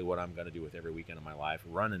exactly what I'm going to do with every weekend of my life,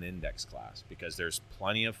 run an index class, because there's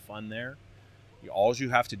plenty of fun there. All you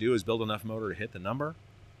have to do is build enough motor to hit the number,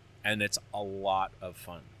 and it's a lot of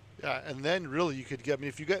fun. Yeah, and then really you could get, I mean,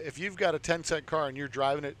 if you've got a 10-cent car and you're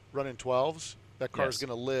driving it running 12s, that car is Yes.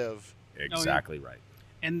 going to live. Exactly right.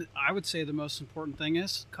 And I would say the most important thing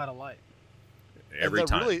is cut a light. Every and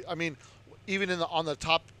then time. really, I mean, even on the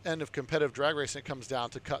top end of competitive drag racing, it comes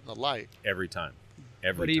down to cutting the light. Every time.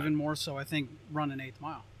 Every But time. even more so, I think, run an 8th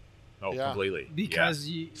mile. Oh, Yeah. completely. Because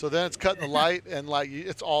you, So then it's cutting the light, and like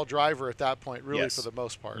it's all driver at that point, really, Yes. for the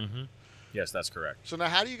most part. Mm-hmm. Yes, that's correct. So now,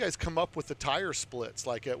 how do you guys come up with the tire splits?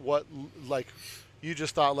 Like at what, like you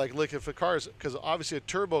just thought, like, look, if a car is, because obviously a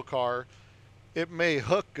turbo car, it may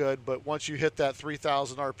hook good, but once you hit that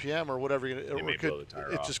 3,000 RPM or whatever, may blow the tire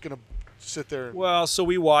it's off. just going to sit there. And, Well, so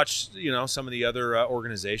we watched, you know, some of the other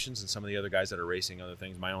organizations and some of the other guys that are racing other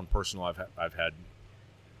things. My own personal, I've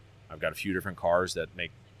got a few different cars that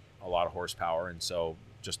make a lot of horsepower, and so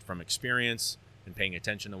just from experience and paying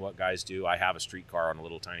attention to what guys do, I have a street car on a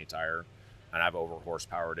little tiny tire, and I've over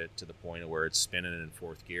horsepowered it to the point of where it's spinning in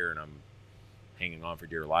fourth gear, and I'm hanging on for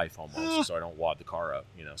dear life almost, so I don't wad the car up,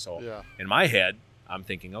 you know. So Yeah. in my head, I'm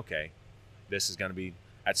thinking, okay, this is going to be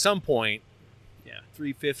at some point,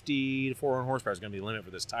 350 to 400 horsepower is going to be the limit for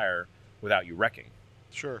this tire without you wrecking,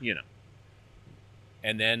 sure. you know.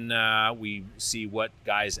 And then we see what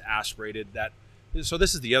guys aspirated that. So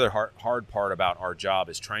this is the other hard part about our job,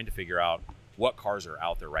 is trying to figure out what cars are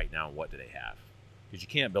out there right now and what do they have, because you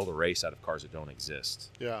can't build a race out of cars that don't exist.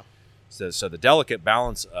 Yeah. So the delicate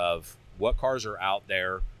balance of what cars are out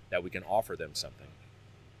there that we can offer them something,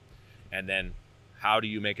 and then how do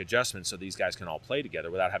you make adjustments so these guys can all play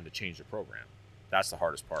together without having to change the program. That's the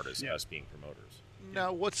hardest part, is us being promoters.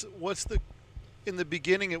 Now, what's the, in the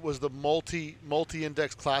beginning, it was the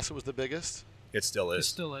multi-index class that was the biggest. It still it is.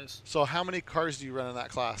 still is. So how many cars do you run in that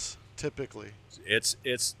class typically?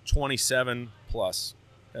 It's 27 plus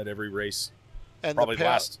at every race, And probably the the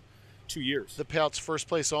payout, last 2 years. the payout's first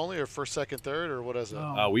place only, or first, second, third, or what is it?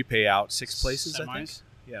 Oh. We pay out 6 places, I think. Semis?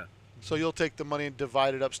 Yeah. So you'll take the money and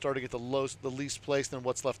divide it up, starting at the least place, then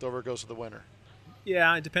what's left over goes to the winner.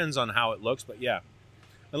 Yeah, it depends on how it looks, but yeah.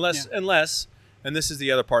 Unless, and this is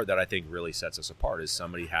the other part that I think really sets us apart, is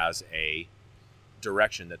somebody has a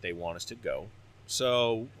direction that they want us to go.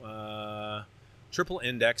 So, Triple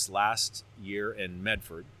Index last year in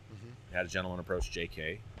Medford, had a gentleman approach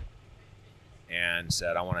JK and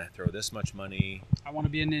said, I want to throw this much money. I want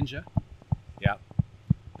to be a ninja. Yeah.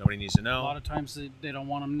 Nobody needs to know. A lot of times they don't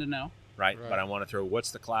want them to know. Right. But I want to throw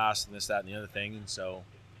what's the class and this, that, and the other thing. And so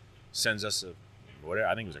sends us whatever,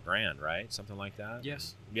 I think it was $1,000, right? Something like that.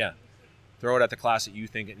 Yes. Yeah. Throw it at the class that you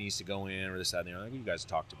think it needs to go in, or this, that, and the other. You guys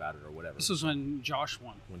talked about it or whatever. This was when Josh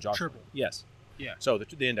won. When Josh Triple. won. Yes. Yeah. So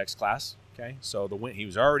the index class. Okay. So he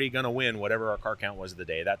was already going to win whatever our car count was of the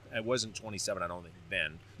day. That it wasn't 27, I don't think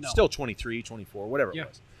then. No. Still 23, 24, whatever it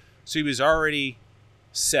was. So he was already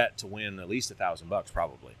set to win at least $1,000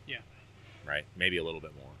 probably. Yeah. Right. Maybe a little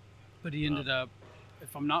bit more. But he ended up,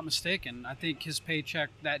 if I'm not mistaken, I think his paycheck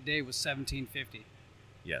that day was $1,750.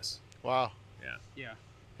 Yes. Wow. Yeah. Yeah.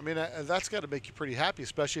 I mean, that's got to make you pretty happy,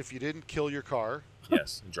 especially if you didn't kill your car.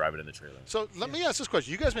 Yes, and drive it in the trailer. So let me ask this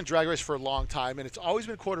question: you guys have been drag racing for a long time, and it's always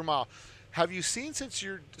been quarter mile. Have you seen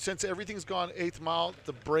since everything's gone eighth mile,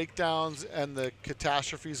 the breakdowns and the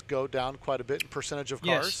catastrophes go down quite a bit in percentage of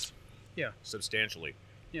cars? Yeah. Substantially.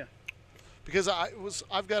 Yeah. Because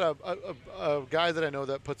I've got a guy that I know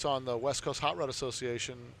that puts on the West Coast Hot Rod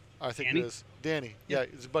Association. I think Danny? it is Danny. Yeah,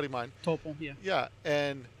 he's a buddy of mine. Topol. Yeah. Yeah,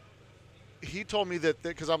 and he told me that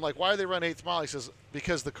because I'm like, why do they run eighth mile? He says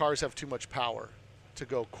because the cars have too much power to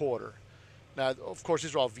go quarter. Now, of course,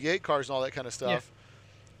 these are all V8 cars and all that kind of stuff. Yeah.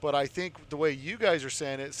 But I think the way you guys are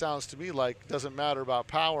saying it sounds to me like doesn't matter about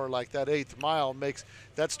power. Like that eighth mile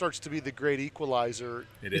starts to be the great equalizer.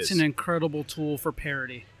 It's an incredible tool for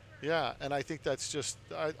parity. Yeah, and I think that's just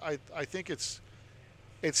I think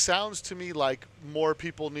it sounds to me like more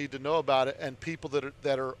people need to know about it, and people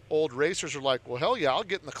that are old racers are like, well, hell yeah, I'll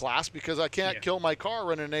get in the class because I can't kill my car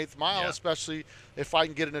running an eighth mile, especially if I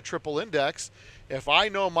can get in a triple index. If I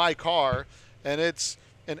know my car and it's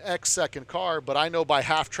an X second car, but I know by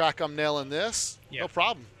half track I'm nailing this, no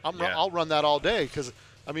problem. I'll run that all day because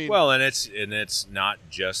I mean. Well, and it's not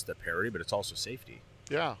just the parity, but it's also safety.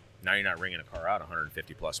 Yeah. Now you're not ringing a car out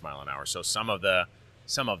 150 plus mile an hour. So some of the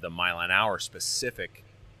mile an hour specific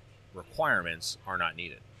requirements are not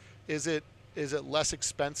needed. Is it less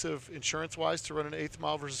expensive insurance wise to run an eighth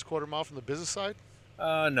mile versus quarter mile from the business side?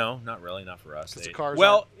 No, not really, not for us. The cars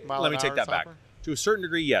let me take that back. To a certain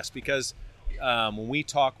degree, yes, because when we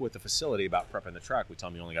talk with the facility about prepping the track, we tell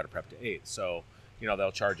them you only got to prep to 8th. So,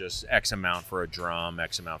 they'll charge us X amount for a drum,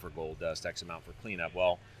 X amount for gold dust, X amount for cleanup.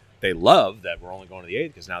 Well, they love that we're only going to the 8th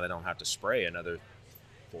because now they don't have to spray another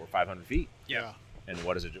 400 or 500 feet. Yeah. And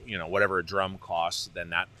what is it? Whatever a drum costs, then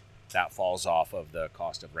that falls off of the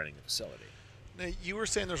cost of renting the facility. Now, you were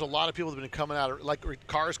saying there's a lot of people that have been coming out of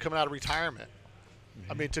cars coming out of retirement.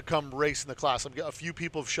 I mean, to come race in the class. A few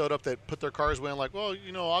people have showed up that put their cars away and like, well,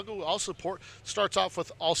 I'll support. Starts off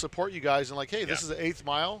with, I'll support you guys, and like, hey, this is the 8th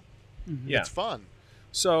mile. Mm-hmm. Yeah. It's fun.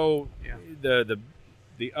 So the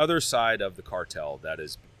other side of the cartel that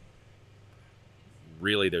is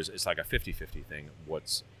really it's like a 50-50 thing.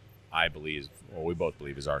 I believe, or we both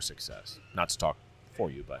believe, is our success. Not to talk for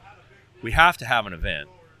you, but we have to have an event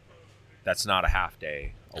that's not a half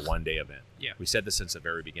day, a 1 day event. Yeah. We said this since the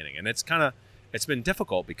very beginning, and it's been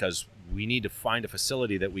difficult because we need to find a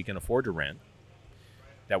facility that we can afford to rent,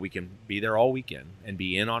 that we can be there all weekend and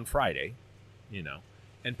be in on Friday,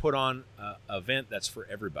 and put on an event that's for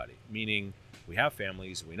everybody. Meaning we have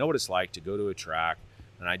families, we know what it's like to go to a track,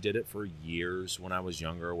 and I did it for years when I was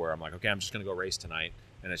younger where I'm like, okay, I'm just going to go race tonight,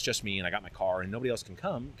 and it's just me, and I got my car, and nobody else can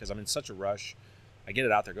come because I'm in such a rush. I get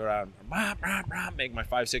it out there, go down, make my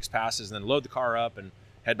 5-6 passes, and then load the car up and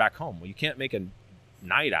head back home. Well, you can't make a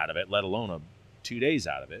night out of it, let alone 2 days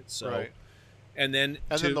out of it. So, right. And then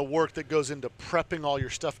the work that goes into prepping all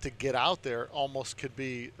your stuff to get out there almost could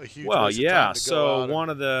be a huge. Well, waste of yeah. time to So go out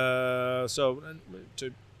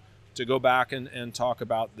to go back and talk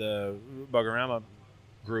about the Buggerama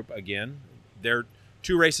group again. Their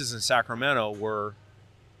 2 races in Sacramento were.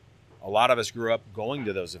 A lot of us grew up going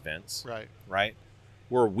to those events. Right.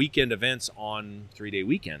 Were weekend events on 3-day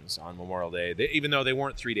weekends on Memorial Day. Even though they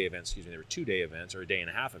weren't 3-day events, they were 2-day events or a day and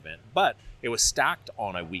a half event. But it was stacked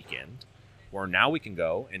on a weekend where now we can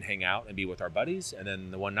go and hang out and be with our buddies. And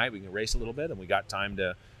then the one night we can race a little bit and we got time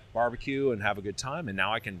to barbecue and have a good time. And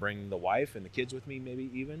now I can bring the wife and the kids with me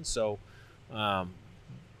maybe even. So to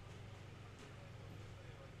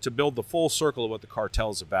build the full circle of what the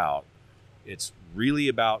cartel's about, it's really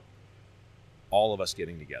about all of us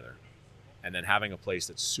getting together and then having a place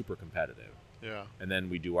that's super competitive. Yeah. And then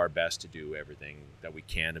we do our best to do everything that we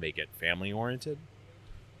can to make it family oriented.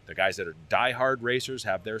 The guys that are diehard racers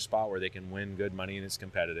have their spot where they can win good money and it's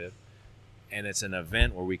competitive. And it's an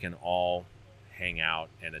event where we can all hang out,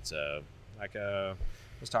 and it's I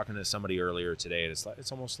was talking to somebody earlier today, and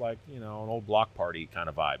it's almost like, an old block party kind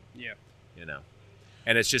of vibe. Yeah.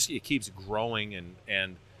 And it's just, it keeps growing.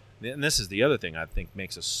 And this is the other thing I think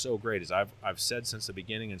makes us so great is I've said since the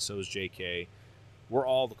beginning, and so is JK, we're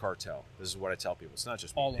all the cartel. This is what I tell people. It's not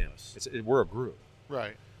just All me and of him. us. We're a group.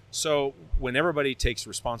 Right. So when everybody takes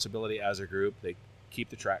responsibility as a group, they keep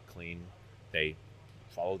the track clean, they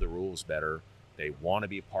follow the rules better, they want to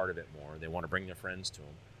be a part of it more, they want to bring their friends to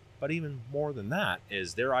them. But even more than that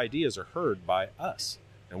is their ideas are heard by us.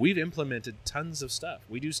 And we've implemented tons of stuff.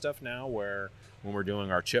 We do stuff now where when we're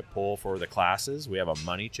doing our chip pull for the classes, we have a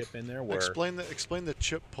money chip in there. Where Explain the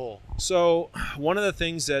chip pull. So one of the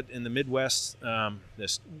things that in the Midwest,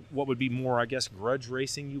 this what would be more, I guess, grudge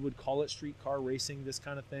racing, you would call it, streetcar racing, this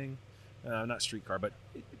kind of thing. Not streetcar, but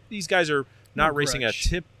these guys are not No racing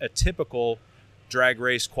grudge. a typical drag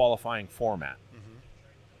race qualifying format.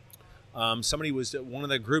 One of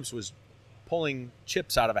the groups was pulling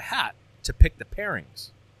chips out of a hat to pick the pairings.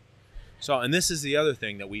 So, and this is the other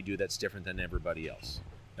thing that we do that's different than everybody else.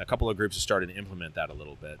 Now, a couple of groups have started to implement that a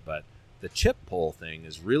little bit, but the chip pull thing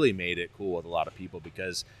has really made it cool with a lot of people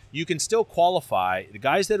because you can still qualify. The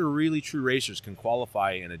guys that are really true racers can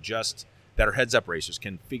qualify and adjust, that are heads-up racers,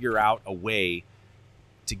 can figure out a way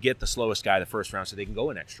to get the slowest guy the first round so they can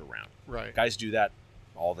go an extra round. Right. Guys do that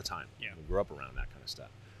all the time. Yeah. We grew up around that kind of stuff.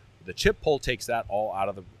 The chip pull takes that all out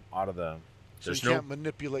of the. So you can't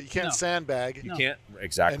manipulate. You can't No. sandbag. You can't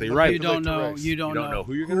exactly And right. You don't manipulate the know. race. You don't know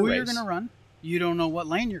who you're going to race. gonna run. You don't know what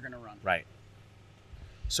lane you're going to run. Right.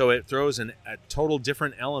 So it throws a total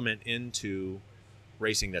different element into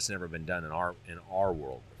racing that's never been done in our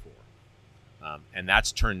world before, and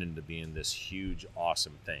that's turned into being this huge,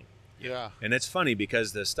 awesome thing. Yeah. And it's funny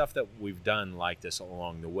because the stuff that we've done like this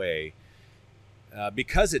along the way,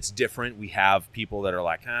 because it's different, we have people that are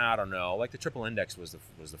like, I don't know. Like the triple index was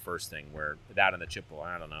the first thing where that and the chip,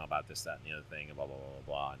 I don't know about this, that, and the other thing, and blah, blah, blah,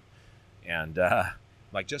 blah, blah. And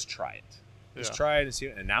like, just try it. Just Yeah. try it and see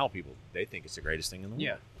it. And now people, they think it's the greatest thing in the world.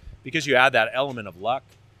 Yeah. Because you add that element of luck.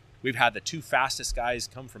 We've had the two fastest guys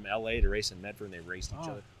come from LA to race in Medford, and they raced each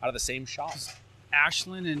Oh. other out of the same shop.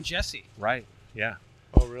 Ashlyn and Jesse. Right. Yeah.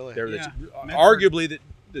 Oh, really? They're Yeah. Medford. arguably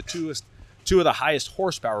the two of the highest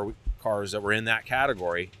horsepower cars that were in that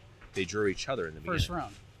category. They drew each other in the First beginning.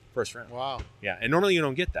 round. First round. Wow. Yeah, and normally you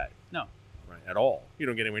don't get that, No. right, at all. You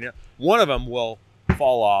don't get anywhere near. One of them will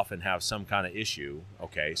fall off and have some kind of issue,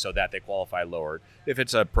 okay, so that they qualify lowered. If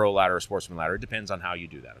it's a pro ladder or sportsman ladder, it depends on how you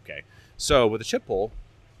do that, okay. So with a chip pull,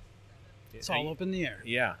 It's all up in the air.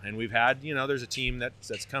 yeah, and we've had, there's a team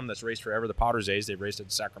that's come that's raced forever. The Potter's A's, they've raced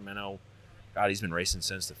at Sacramento. God, he's been racing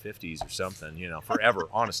since the 50s or something, forever,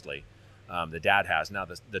 honestly. The dad has. Now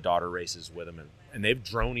the daughter races with him, and they've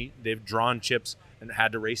drawn chips and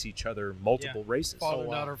had to race each other multiple races. Father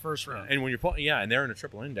wow. daughter first round. And when you're pulling, and they're in a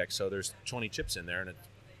triple index, so there's 20 chips in there, and it's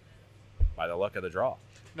by the luck of the draw.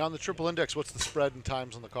 Now on the triple index, what's the spread in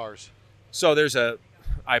times on the cars? So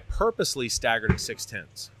I purposely staggered at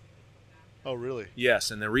 6/10. Oh, really? Yes,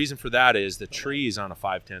 and the reason for that is the tree is on a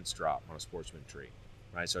 5/10 drop on a sportsman tree,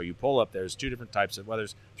 right? So you pull up. There's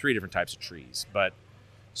there's 3 different types of trees, but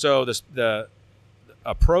so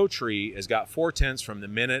a pro tree has got 4/10 from the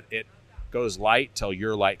minute it goes light till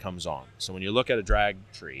your light comes on. So when you look at a drag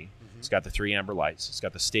tree, it's got the 3 amber lights, it's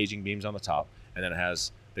got the staging beams on the top, and then it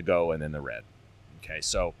has the go and then the red. Okay,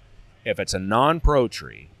 so if it's a non-pro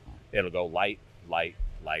tree, it'll go light, light,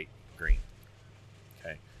 light, green.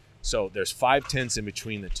 Okay, so there's 5/10 in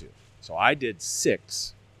between the two. So I did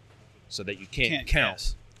 6 so that you can't count.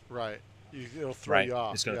 guess. Right. It'll throw Right, you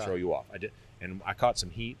off. it's going to Yeah. throw you off. I did, and I caught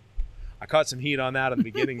some heat. I caught some heat on that at the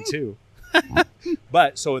beginning too.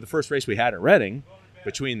 But so the first race we had at Reading,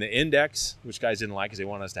 between the index, which guys didn't like because they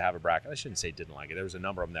wanted us to have a bracket. I shouldn't say didn't like it. There was a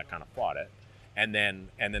number of them that kind of fought it, and then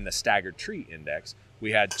the staggered tree index.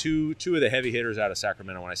 We had two of the heavy hitters out of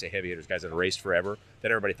Sacramento. When I say heavy hitters, guys that have raced forever, that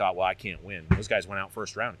everybody thought, well, I can't win. Those guys went out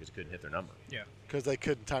first round because they couldn't hit their number. Yeah. Because they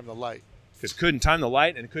couldn't time the light. Because couldn't time the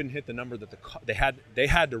light and couldn't hit the number that they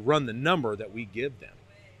had to run the number that we give them.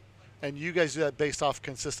 And you guys do that based off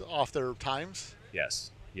off their times? Yes.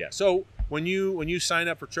 Yeah. So when you sign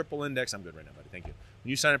up for triple index, I'm good right now, buddy. Thank you. When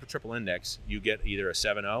you sign up for triple index, you get either a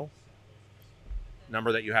 7-0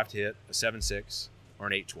 number that you have to hit, a 7-6, or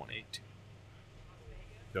an 8-20.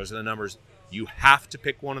 Those are the numbers. You have to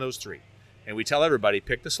pick one of those 3. And we tell everybody,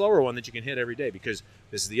 pick the slower one that you can hit every day, because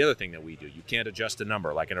this is the other thing that we do. You can't adjust a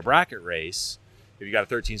number. Like in a bracket race, if you got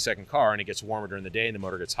a 13-second car and it gets warmer during the day and the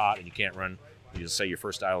motor gets hot and you can't run, you say your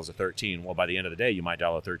first dial is a 13. Well, by the end of the day, you might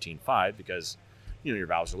dial a 13.5 because your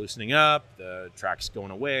valves are loosening up, the track's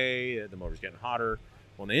going away, the motor's getting hotter.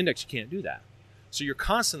 Well, in the index, you can't do that. So you're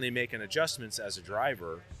constantly making adjustments as a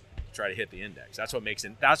driver try to hit the index. That's what makes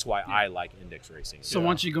it. That's why I like index racing. So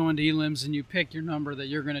once you go into elims and you pick your number that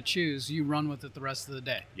you're going to choose, you run with it the rest of the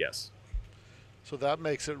day. Yes. So that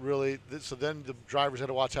makes it really. So then the drivers had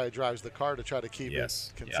to watch how he drives the car to try to keep it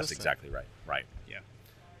consistent. Yes, that's exactly right. Right. Yeah.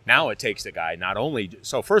 Now it takes the guy not only.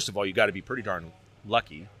 So first of all, you got to be pretty darn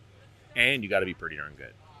lucky, and you got to be pretty darn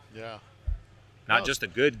good. Yeah. Not just a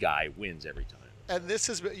good guy wins every time. And this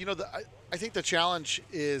is, I think the challenge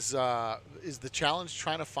is the challenge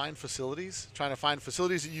trying to find facilities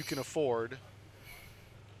that you can afford.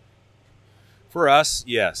 For us,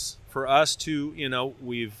 yes. For us too,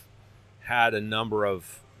 we've had a number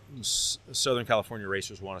of Southern California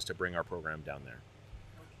racers want us to bring our program down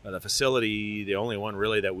there. The facility, the only one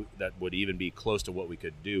really that would even be close to what we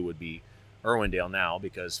could do would be Irwindale now,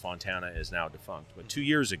 because Fontana is now defunct. But 2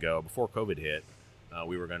 years ago, before COVID hit,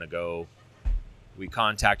 we were going to go. We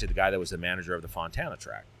contacted the guy that was the manager of the Fontana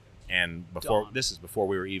track, and this is before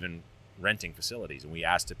we were even renting facilities, and we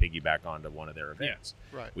asked to piggyback onto one of their events.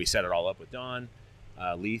 Yeah, right. We set it all up with Don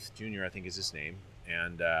Leith Jr., I think is his name,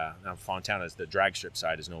 and now Fontana's the drag strip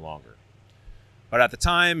side is no longer. But at the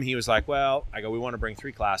time, he was like, "Well," I go, "We want to bring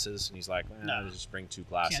 3 classes," and he's like, "No, just bring 2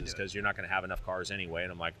 classes because you're not going to have enough cars anyway."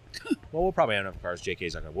 And I'm like, "Well, we'll probably have enough cars."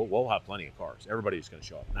 JK's like, "We'll have plenty of cars. Everybody's going to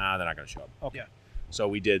show up." Nah, they're not going to show up. Okay. Yeah. So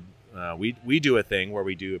we did. We do a thing where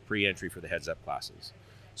we do a pre-entry for the heads-up classes.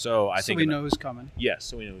 So I think we know who's coming. Yes,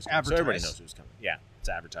 so we know who's coming. Advertise. So everybody knows who's coming. Yeah, it's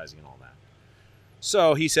advertising and all that.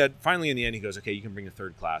 So he said, finally in the end, he goes, "Okay, you can bring the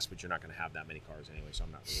 3rd class, but you're not going to have that many cars anyway, so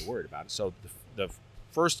I'm not really worried about it." So the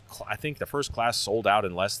first class sold out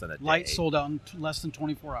in less than a day. Light sold out in less than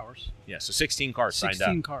 24 hours. Yeah, so 16 cars signed up.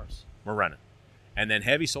 16 cars. We're running. And then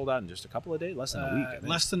heavy sold out in just a couple of days, less than a week, I think.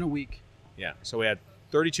 Less than a week. Yeah, so we had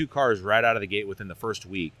 32 cars right out of the gate within the first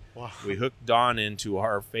week. Wow. We hooked Don into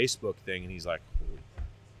our Facebook thing, and he's like, "Holy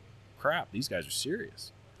crap, these guys are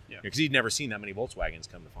serious." Yeah. Because he'd never seen that many Volkswagens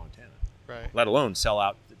come to Fontana, Right. let alone sell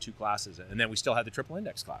out the 2 classes. And then we still had the triple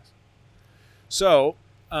index class. So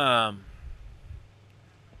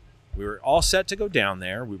we were all set to go down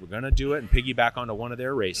there. We were going to do it and piggyback onto one of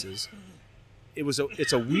their races.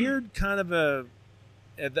 It's a weird kind of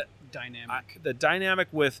Dynamic. the dynamic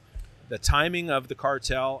with the timing of the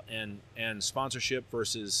cartel and sponsorship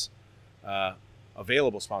versus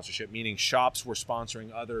available sponsorship, meaning shops were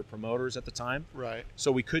sponsoring other promoters at the time. Right.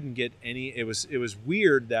 So we couldn't get any. It was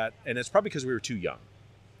weird that, and it's probably because we were too young,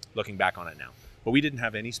 looking back on it now. But we didn't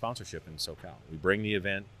have any sponsorship in SoCal. We bring the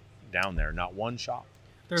event down there. Not one shop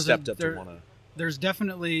stepped up to want to. There's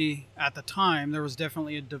definitely, at the time, there was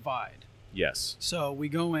definitely a divide. Yes. So we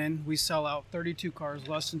go in, we sell out 32 cars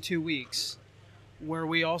less than 2 weeks, where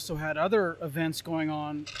we also had other events going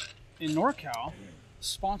on in NorCal.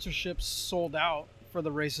 Sponsorships sold out for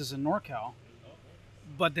the races in NorCal,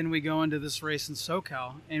 but then we go into this race in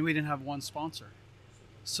SoCal and we didn't have one sponsor.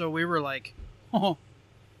 So we were like, oh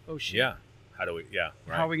shit. Yeah. How do we? Yeah.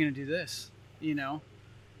 Right. How are we going to do this?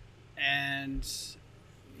 And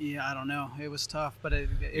yeah, I don't know. It was tough, but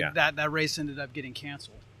that race ended up getting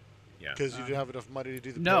canceled. Yeah. Because you didn't have enough money to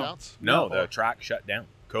do the No. payouts? No, the track shut down.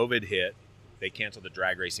 COVID hit. They canceled the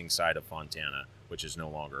drag racing side of Fontana, which is no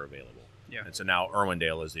longer available. Yeah. And so now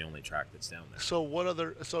Irwindale is the only track that's down there.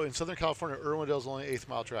 So in Southern California, Irwindale's only 8th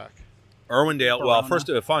mile track. Irwindale, well, Verona. first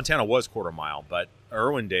Fontana was quarter mile, but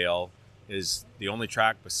Irwindale is the only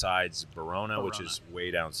track besides Verona, which is way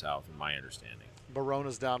down south, in my understanding.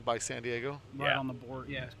 Verona's down by San Diego. Right Yeah. on the border.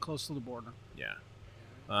 Yeah, close to the border.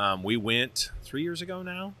 Yeah. We went 3 years ago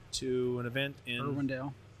now to an event in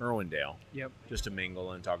Irwindale. Irwindale, Yep. just to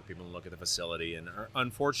mingle and talk to people and look at the facility. And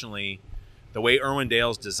unfortunately, the way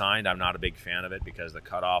Irwindale's designed, I'm not a big fan of it because the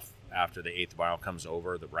cutoff after the 8th mile comes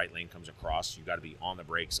over, the right lane comes across. You got to be on the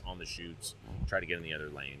brakes, on the chutes, try to get in the other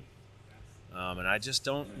lane. And I just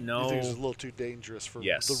don't know. You think it's a little too dangerous for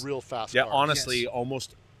Yes. the real fast Yeah, cars? honestly, Yes.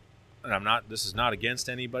 almost. And this is not against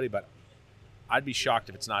anybody, but I'd be shocked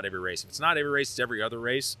if it's not every race. If it's not every race, it's every other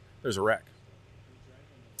race. There's a wreck.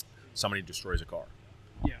 Somebody destroys a car.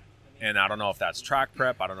 Yeah. And I don't know if that's track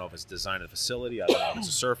prep. I don't know if it's design of the facility. I don't know if it's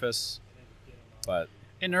a surface. But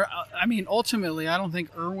And ultimately, I don't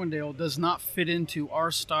think Irwindale does not fit into our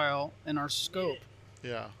style and our scope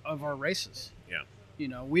Yeah. of our races.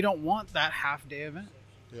 yeah, We don't want that half-day event.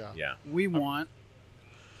 Yeah. yeah, We want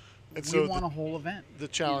And we so want a whole event. the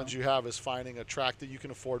challenge you have is finding a track that you can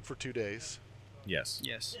afford for 2 days yes,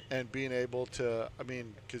 Yes. and being able to,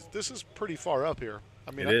 because this is pretty far up here.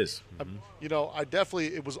 it is. I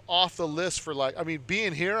definitely, it was off the list for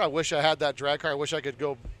being here, I wish I had that drag car. I wish I could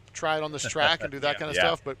go try it on this track and do that kind of Yeah.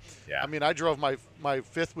 stuff. But Yeah. I drove my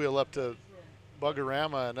 5th wheel up to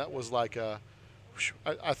Buggerama, and that was like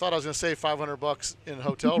I thought I was going to save $500 in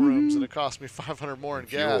hotel rooms, and it cost me $500 more in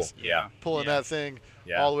Fuel. gas. Yeah. Pulling that thing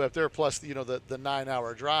all the way up there, plus the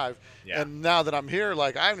 9-hour drive. Yeah. And now that I'm here,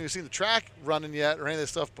 like I haven't even seen the track running yet or any of this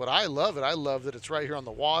stuff, but I love it. I love that it's right here on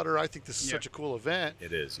the water. I think this is such a cool event.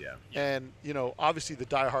 It is, yeah. And obviously the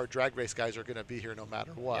diehard drag race guys are going to be here no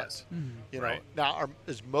matter what. Yes. Right. Now,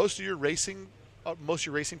 is most of your racing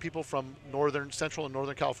people from Central and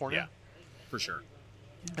Northern California? Yeah, for sure.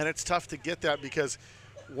 And it's tough to get that because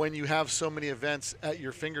when you have so many events at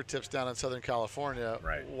your fingertips down in Southern California,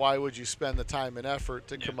 why would you spend the time and effort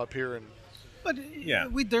to come up here and? But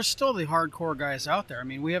there's still the hardcore guys out there. I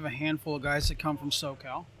mean, we have a handful of guys that come from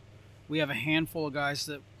SoCal. We have a handful of guys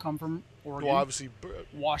that come from Oregon, well, obviously,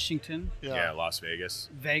 Washington, Las Vegas.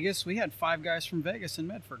 Vegas. We had 5 guys from Vegas and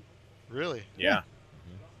Medford. Really? Yeah.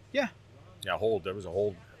 Yeah, there was a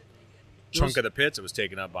whole chunk of the pits that was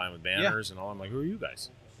taken up by them with banners and all. I'm like, who are you guys?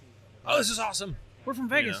 Oh, this is awesome. We're from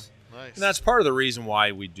Vegas. Nice. And that's part of the reason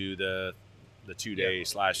why we do the 2-day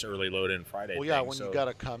 / early load in Friday. Well, yeah, thing. when you got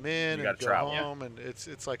to come in and go travel. home, and it's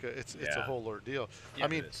a whole ordeal. Yeah, I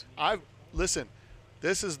mean, listen,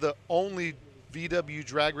 this is the only VW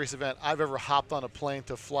drag race event I've ever hopped on a plane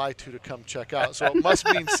to fly to come check out. So it must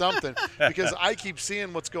mean something because I keep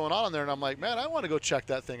seeing what's going on in there, and I'm like, man, I want to go check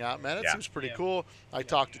that thing out, man. It seems pretty cool. I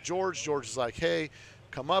talked to George. George is like, hey,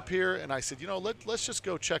 come up here, and I said, let's just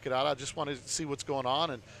go check it out. I just wanted to see what's going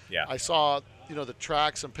on, and I saw the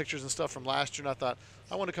tracks and pictures and stuff from last year, and I thought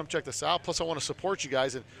I want to come check this out. Plus, I want to support you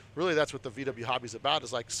guys, and really, that's what the VW hobby is about: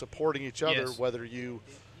 is like supporting each other, whether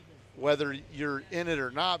you're in it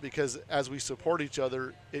or not. Because as we support each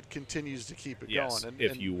other, it continues to keep it going. And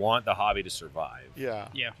if you want the hobby to survive,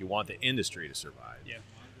 if you want the industry to survive,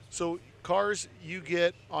 So cars you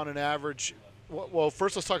get on an average. Well,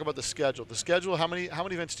 first let's talk about the schedule. The schedule. How many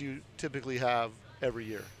events do you typically have every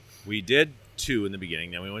year? We did 2 in the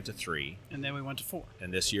beginning, then we went to 3, and then we went to 4.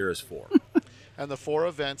 and this year is 4. And the 4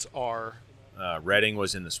 events are. Reading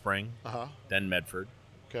was in the spring, Uh-huh. then Medford,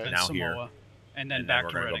 Okay. And now Samoa, here, and then and back then we're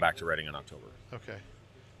to going to Reading. go back to Reading in October. Okay.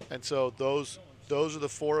 And so those are the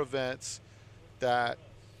 4 events that,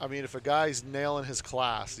 I mean, if a guy's nailing his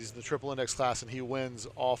class, he's in the triple index class, and he wins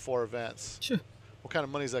all 4 events, what kind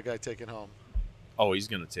of money is that guy taking home? Oh, he's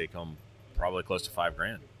going to take home probably close to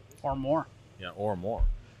 $5,000. Or more. Yeah, or more.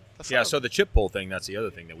 That's So the chip pull thing, that's the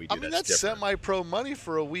other thing that we do. I mean, that's different. semi-pro money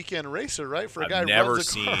for a weekend racer, right? For a guy I've who never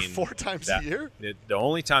runs a car seen 4 times a year? The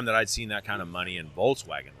only time that I'd seen that kind of money in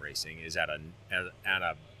Volkswagen racing is at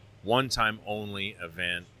a one-time only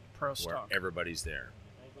event Pro where stock. everybody's there.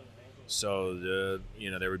 So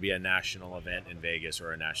there would be a national event in Vegas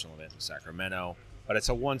or a national event in Sacramento, but it's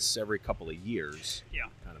a once every couple of years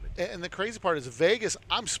kind of a deal. And the crazy part is Vegas,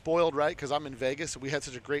 I'm spoiled, right? Because I'm in Vegas. We had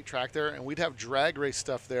such a great track there, and we'd have drag race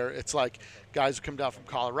stuff there. It's like guys who come down from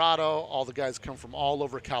Colorado, all the guys come from all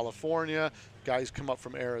over California, guys come up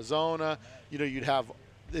from Arizona. You'd have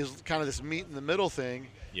kind of this meet in the middle thing.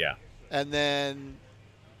 Yeah. And then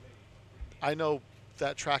I know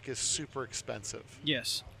that track is super expensive.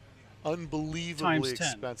 Yes. Unbelievably Times 10.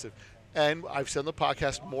 expensive. And I've said on the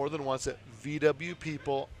podcast more than once that VW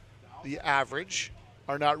people, the average,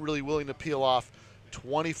 are not really willing to peel off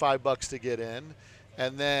 $25 to get in,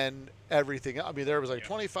 and then everything. I mean, there was like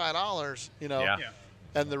 $25,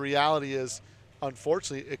 And the reality is,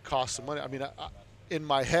 unfortunately, it costs some money. I mean, in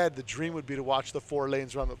my head, the dream would be to watch the 4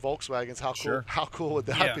 lanes run with Volkswagens. How cool would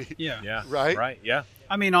that be? Yeah. Right? Right. Yeah.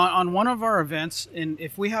 I mean, on one of our events, and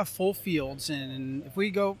if we have full fields, and if we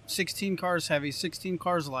go 16 cars heavy, 16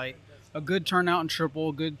 cars light, a good turnout in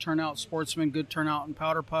triple, good turnout sportsman, good turnout in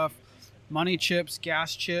powder puff, money chips,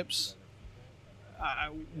 gas chips,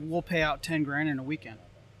 we'll pay out $10,000 in a weekend.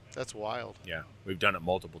 That's wild. Yeah. We've done it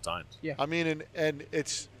multiple times. Yeah. I mean, and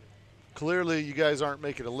it's clearly you guys aren't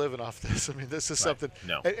making a living off this. I mean, this is something.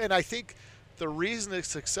 No. And I think the reason it's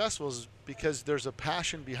successful is because there's a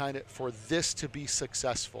passion behind it for this to be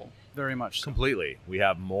successful. Very much so. Completely. We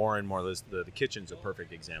have more and more. The kitchen's a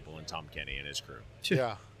perfect example in Tom Kenny and his crew.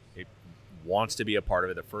 Yeah. He wants to be a part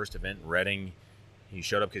of it. The first event in Reading, he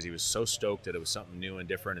showed up because he was so stoked that it was something new and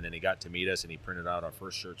different, and then he got to meet us and he printed out our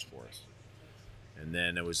first shirts for us. And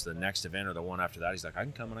then it was the next event or the one after that. He's like, I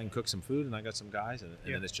can come and I can cook some food, and I got some guys, and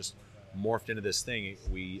then it's just morphed into this thing.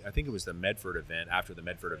 I think it was the Medford event. After the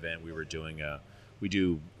Medford event, we were doing we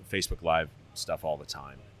do Facebook Live stuff all the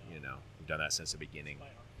time. We've done that since the beginning.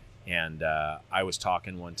 And I was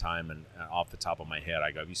talking one time, and off the top of my head,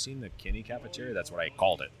 I go, have you seen the Kinney Cafeteria? That's what I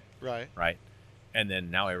called it. Right. And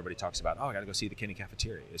then now everybody talks about, I got to go see the Kinney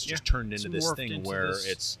Cafeteria. It's just turned into this thing where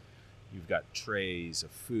you've got trays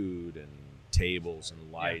of food and tables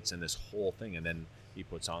and lights and this whole thing. And then he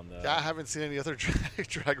puts on the. Yeah, I haven't seen any other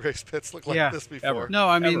drag race pits look like Yeah. this before. Ever. No,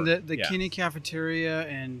 I mean Ever. the Yeah. Kinney Cafeteria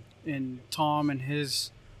and Tom and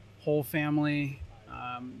his whole family,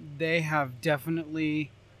 they have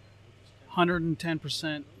definitely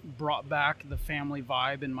 110% brought back the family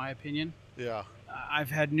vibe, in my opinion. Yeah.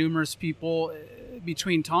 I've had numerous people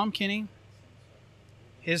between Tom Kinney,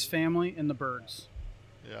 his family, and the Bergs.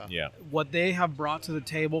 Yeah. Yeah. What they have brought to the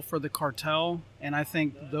table for the cartel, and I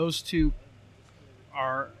think those two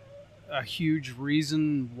are a huge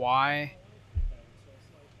reason why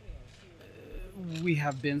we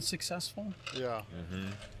have been successful. Yeah.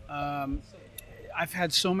 I've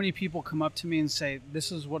had so many people come up to me and say,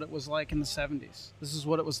 this is what it was like in the 70s. This is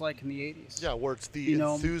what it was like in the 80s. Yeah, where it's the You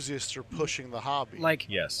know, enthusiasts are pushing the hobby. Like,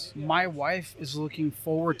 Yes. my wife is looking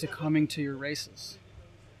forward to coming to your races.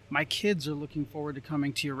 My kids are looking forward to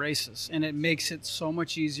coming to your races. And it makes it so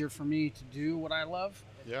much easier for me to do what I love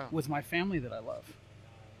yeah. with my family that I love.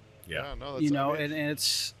 Yeah. No, that's, You know, I mean,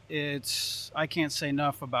 and it's I can't say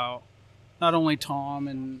enough about not only Tom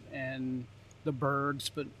and the Bergs,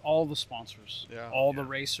 but all the sponsors, Yeah. all the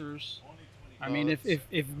racers. I No, mean,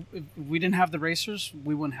 if we didn't have the racers,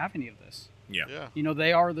 we wouldn't have any of this. Yeah. yeah. You know,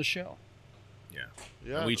 they are the show. Yeah.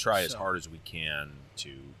 Yeah. And we try as So- hard as we can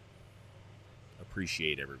to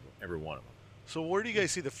appreciate every one of them. So where do you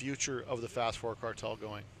guys see the future of the Fast Four Cartel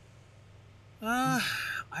going?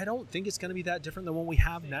 I don't think it's going to be that different than what we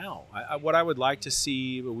have now. What I would like to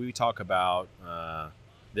see, when we talk about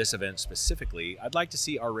this event specifically, I'd like to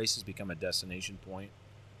see our races become a destination point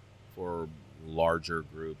for larger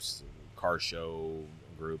groups, car show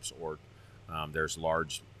groups, or there's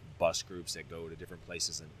large bus groups that go to different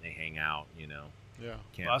places and they hang out, you know. Yeah.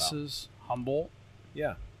 Camp out. Buses, Humboldt.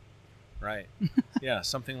 Yeah. Right. Yeah,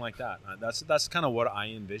 something like that. That's kind of what I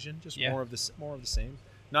envision. Just Yeah. more of the same.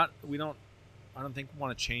 I don't think we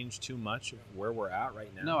want to change too much of where we're at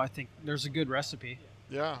right now. No, I think there's a good recipe.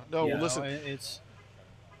 Yeah. No, Yeah. well, listen, No, it's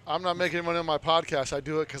I'm not making money on my podcast. I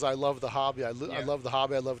do it because I love the hobby. I Yeah. love the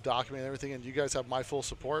hobby. I love documenting everything, and you guys have my full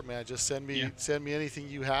support, man. Just send me anything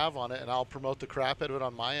you have on it, and I'll promote the crap out of it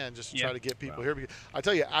on my end, just to try Yeah. to get people Wow. here. Because I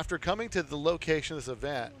tell you, after coming to the location of this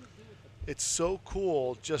event, it's so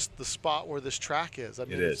cool. Just the spot where this track is. I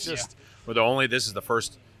mean, It it's is. just Well, this is the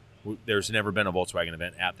first. There's never been a Volkswagen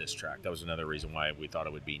event at this track. That was another reason why we thought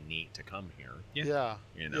it would be neat to come here. yeah,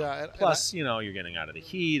 You know. yeah. And Plus, you know, you're getting out of the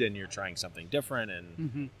heat and you're trying something different, and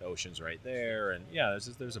Mhm. the ocean's right there, and yeah,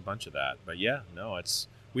 there's a bunch of that. But yeah, no,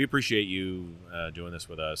 we appreciate you doing this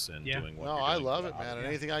with us and Yeah. doing what. no, you're I doing love for it, the man. hobby. And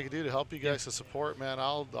anything I can do to help you guys to support, man,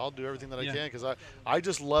 I'll do everything that I Yeah. can, because I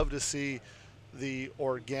just love to see the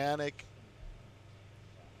organic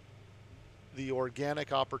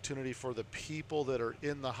opportunity for the people that are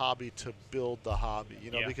in the hobby to build the hobby,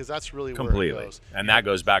 you know, Yeah. because that's really Completely. where it goes. And that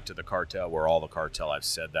goes back to the cartel, where all the cartel, I've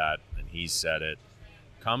said that and he's said it.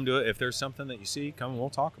 Come to it. If there's something that you see, come and we'll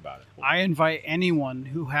talk about it. I invite anyone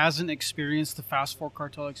who hasn't experienced the Fast Four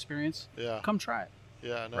Cartel experience, Yeah, come try it.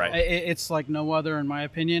 yeah, no, Right. It's like no other, in my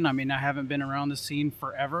opinion. I mean, I haven't been around the scene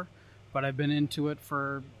forever, but I've been into it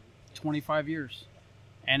for 25 years,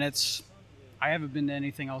 and I haven't been to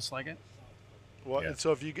anything else like it. Well, Yeah. and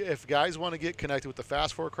so if guys want to get connected with the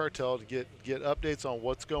Fast Four Cartel to get updates on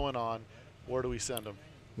what's going on, where do we send them?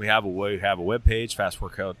 We have a webpage,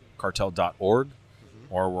 fast4cartel.org,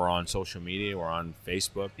 or we're on social media. We're on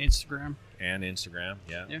Facebook Instagram. and Instagram.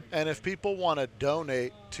 Yeah. Yeah. And if people want to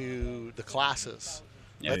donate to the classes,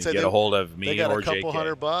 Yeah. let's You say get a hold of me they got or a couple JK.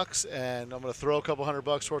 $100, and I'm going to throw a couple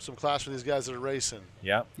 $100 towards some class for these guys that are racing.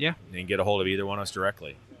 Yeah. Yeah. And you can get a hold of either one of us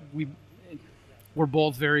directly. We're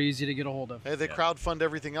both very easy to get a hold of. Hey, they Yeah. crowdfund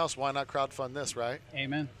everything else. Why not crowdfund this, right?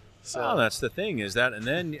 Amen. So Well, that's the thing is that, and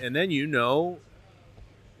then you know,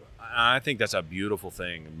 I think that's a beautiful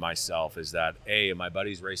thing myself is that my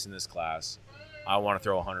buddy's racing this class, I want to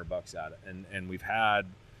throw $100 at it, and we've had,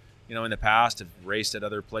 you know, in the past have raced at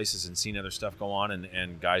other places and seen other stuff go on,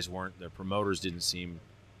 and guys their promoters didn't seem,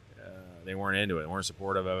 they weren't into it, weren't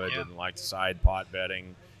supportive of it, Yeah. didn't like the side pot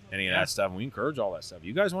betting. Any of Yeah. that stuff, and we encourage all that stuff.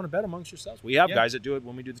 You guys want to bet amongst yourselves? We have Yeah. guys that do it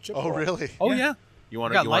when we do the chip. Oh, roll. really? Oh Yeah. yeah. You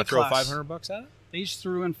want We got to light throw class. $500 at it? They each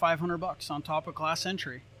threw in $500 on top of class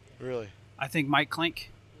entry. Really? I think Mike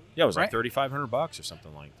Klink. Yeah, it was like Right. $3,500 or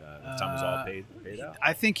something like that. The time was all paid out.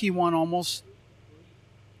 I think he won almost.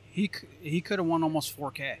 He could have won almost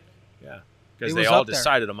 4K. Yeah, because It they was all up there.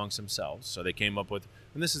 decided amongst themselves. So they came up with,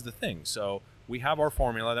 and this is the thing. So we have our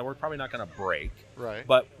formula that we're probably not going to break, Right.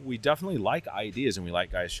 but we definitely like ideas and we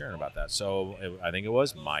like guys sharing about that. So I think it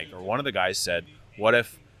was Mike or one of the guys said, "What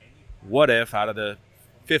if out of the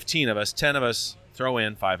 15 of us, 10 of us throw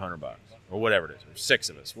in $500 or whatever it is, or 6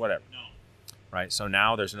 of us, whatever." right? So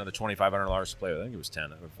now there's another $2,500 to play with. I think it was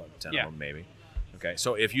 10 of Yeah. them maybe. Okay,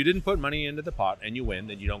 so if you didn't put money into the pot and you win,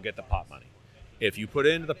 then you don't get the pot money. If you put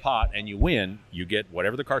it into the pot and you win, you get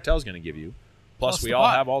whatever the cartel's going to give you. Plus we the all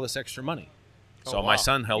pot. have all this extra money. So Oh, my wow.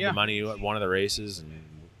 son held Yeah. the money at one of the races, and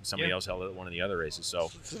somebody Yeah. else held it at one of the other races.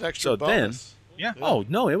 So It's an extra so then- bonus. Yeah. oh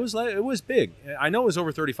no, it was big. I know it was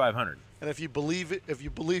over 3,500. And if you believe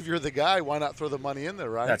you're the guy, why not throw the money in there,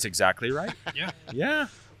 right? That's exactly right. Yeah. Yeah,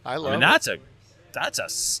 I I love mean it. that's a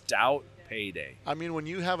stout payday. I mean, when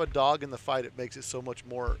you have a dog in the fight, it makes it so much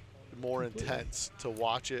more intense to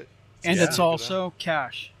watch it. And Yeah. it's also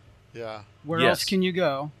cash. Yeah. Where Yes. else can you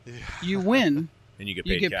go? Yeah. You win. And you get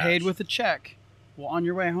You paid. get cash. paid with a check. Well, on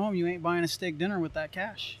your way home, you ain't buying a steak dinner with that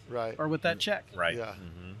cash Right. or with that check. right. Yeah.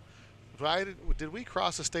 Mhm. Right. Did we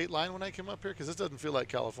cross a state line when I came up here? Because this doesn't feel like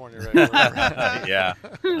California right now. Yeah,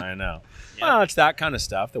 I know. Well, it's that kind of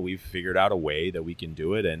stuff that we've figured out a way that we can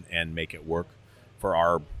do it and make it work for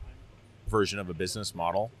our version of a business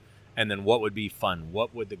model. And then what would be fun?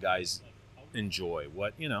 What would the guys enjoy?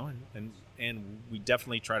 What, and we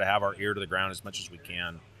definitely try to have our ear to the ground as much as we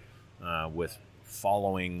can with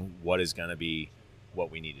following what is going to be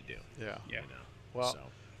what we need to do. Yeah. Yeah. Well, so.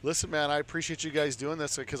 listen, man, I appreciate you guys doing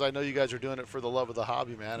this because I know you guys are doing it for the love of the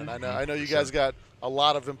hobby, man. And I know you guys got a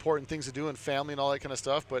lot of important things to do and family and all that kind of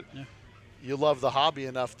stuff, but you love the hobby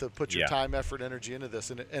enough to put your Yeah. time, effort, energy into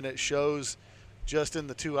this. And it shows just in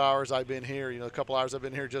the 2 hours I've been here, a couple hours I've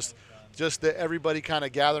been here, just that everybody kind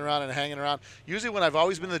of gathering around and hanging around. Usually when I've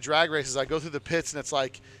always been to the drag races, I go through the pits and it's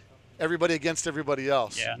like everybody against everybody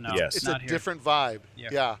else. Yeah, no, Yes. It's not a here. different vibe.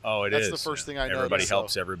 Yeah. Oh, That's is. the first thing I know. Everybody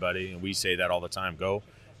helps everybody, and we say that all the time. Go,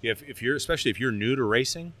 if you're especially if you're new to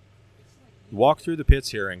racing, walk through the pits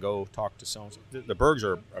here and go talk to someone. The Bergs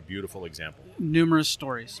are a beautiful example. Numerous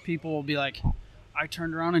stories. People will be like, I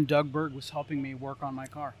turned around and Doug Berg was helping me work on my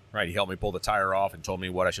car. Right? He helped me pull the tire off and told me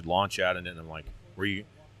what I should launch at, and then I'm like,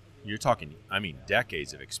 You're talking. I mean,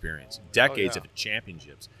 decades of experience, decades yeah. of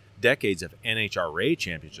championships, decades of NHRA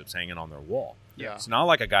championships hanging on their wall. Yeah. It's not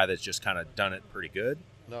like a guy that's just kind of done it pretty good.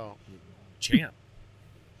 No. Champ.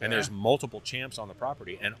 And Yeah. there's multiple champs on the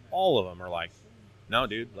property, and all of them are like, no,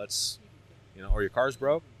 dude, let's, or your car's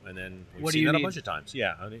broke, and then we've What do seen you that need? a bunch of times.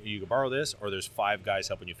 Yeah, you can borrow this, or there's 5 guys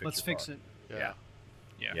helping you fix Let's your fix car. it. Yeah.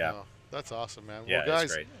 Yeah. No, that's awesome, man. Yeah, well,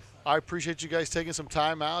 it's guys, great. I appreciate you guys taking some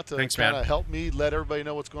time out to Thanks, kind man. of help me let everybody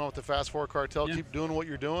know what's going on with the Fast Four Cartel. Yeah. Keep doing what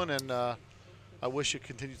you're doing, and I wish you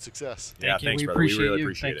continued success. Yeah, Thank you. thanks, We brother. We appreciate really you.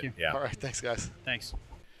 appreciate Thank it. you. Yeah. All right. Thanks, guys. Thanks.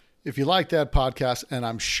 If you like that podcast, and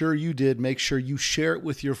I'm sure you did, make sure you share it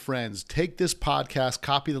with your friends. Take this podcast,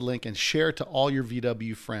 copy the link, and share it to all your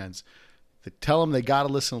VW friends. Tell them they got to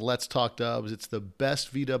listen to Let's Talk Dubs. It's the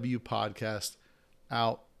best VW podcast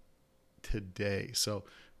out today. So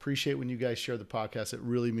appreciate when you guys share the podcast. It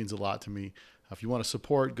really means a lot to me. If you want to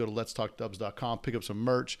support, go to letstalkdubs.com, pick up some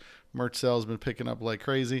merch. Merch sales have been picking up like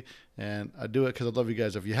crazy, and I do it because I love you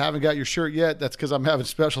guys. If you haven't got your shirt yet, that's because I'm having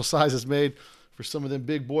special sizes made for some of them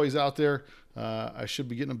big boys out there. I should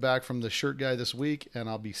be getting them back from the shirt guy this week, and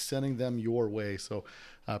I'll be sending them your way. So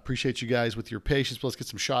I appreciate you guys with your patience. Let's get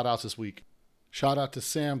some shout outs this week. Shout out to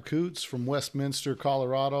Sam Coots from Westminster,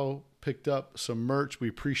 Colorado. Picked up some merch. We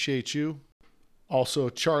appreciate you. Also,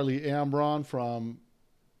 Charlie Ambron from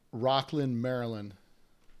Rockland, Maryland.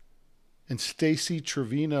 And Stacy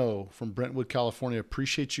Trevino from Brentwood, California.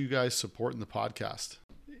 Appreciate you guys supporting the podcast.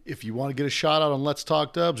 If you want to get a shout out on Let's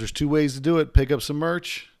Talk Dubs, there's 2 ways to do it. Pick up some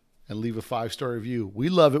merch and leave a 5-star review. We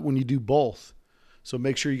love it when you do both. So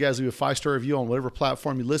make sure you guys leave a 5-star review on whatever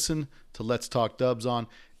platform you listen to Let's Talk Dubs on.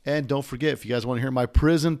 And don't forget, if you guys want to hear my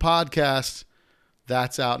prison podcast,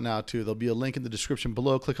 that's out now too. There'll be a link in the description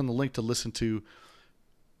below. Click on the link to listen to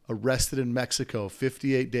Arrested in Mexico,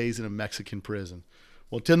 58 Days in a Mexican Prison.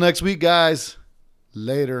 Well, till next week, guys.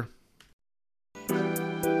 Later. Here's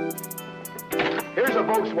a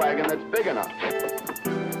Volkswagen that's big enough.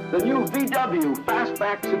 The new VW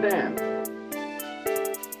Fastback sedan.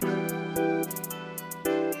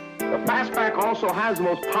 The Fastback also has the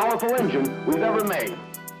most powerful engine we've ever made.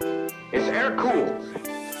 It's air-cooled.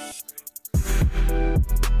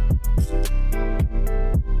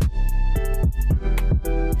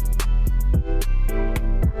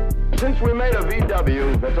 Since we made a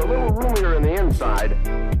VW that's a little roomier in the inside,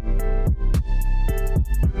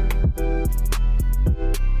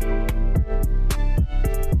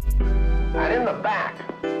 and in the back,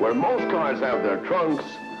 where most cars have their trunks,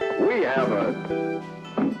 we have a...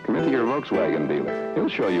 Come into your Volkswagen dealer. He'll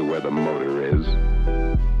show you where the motor is.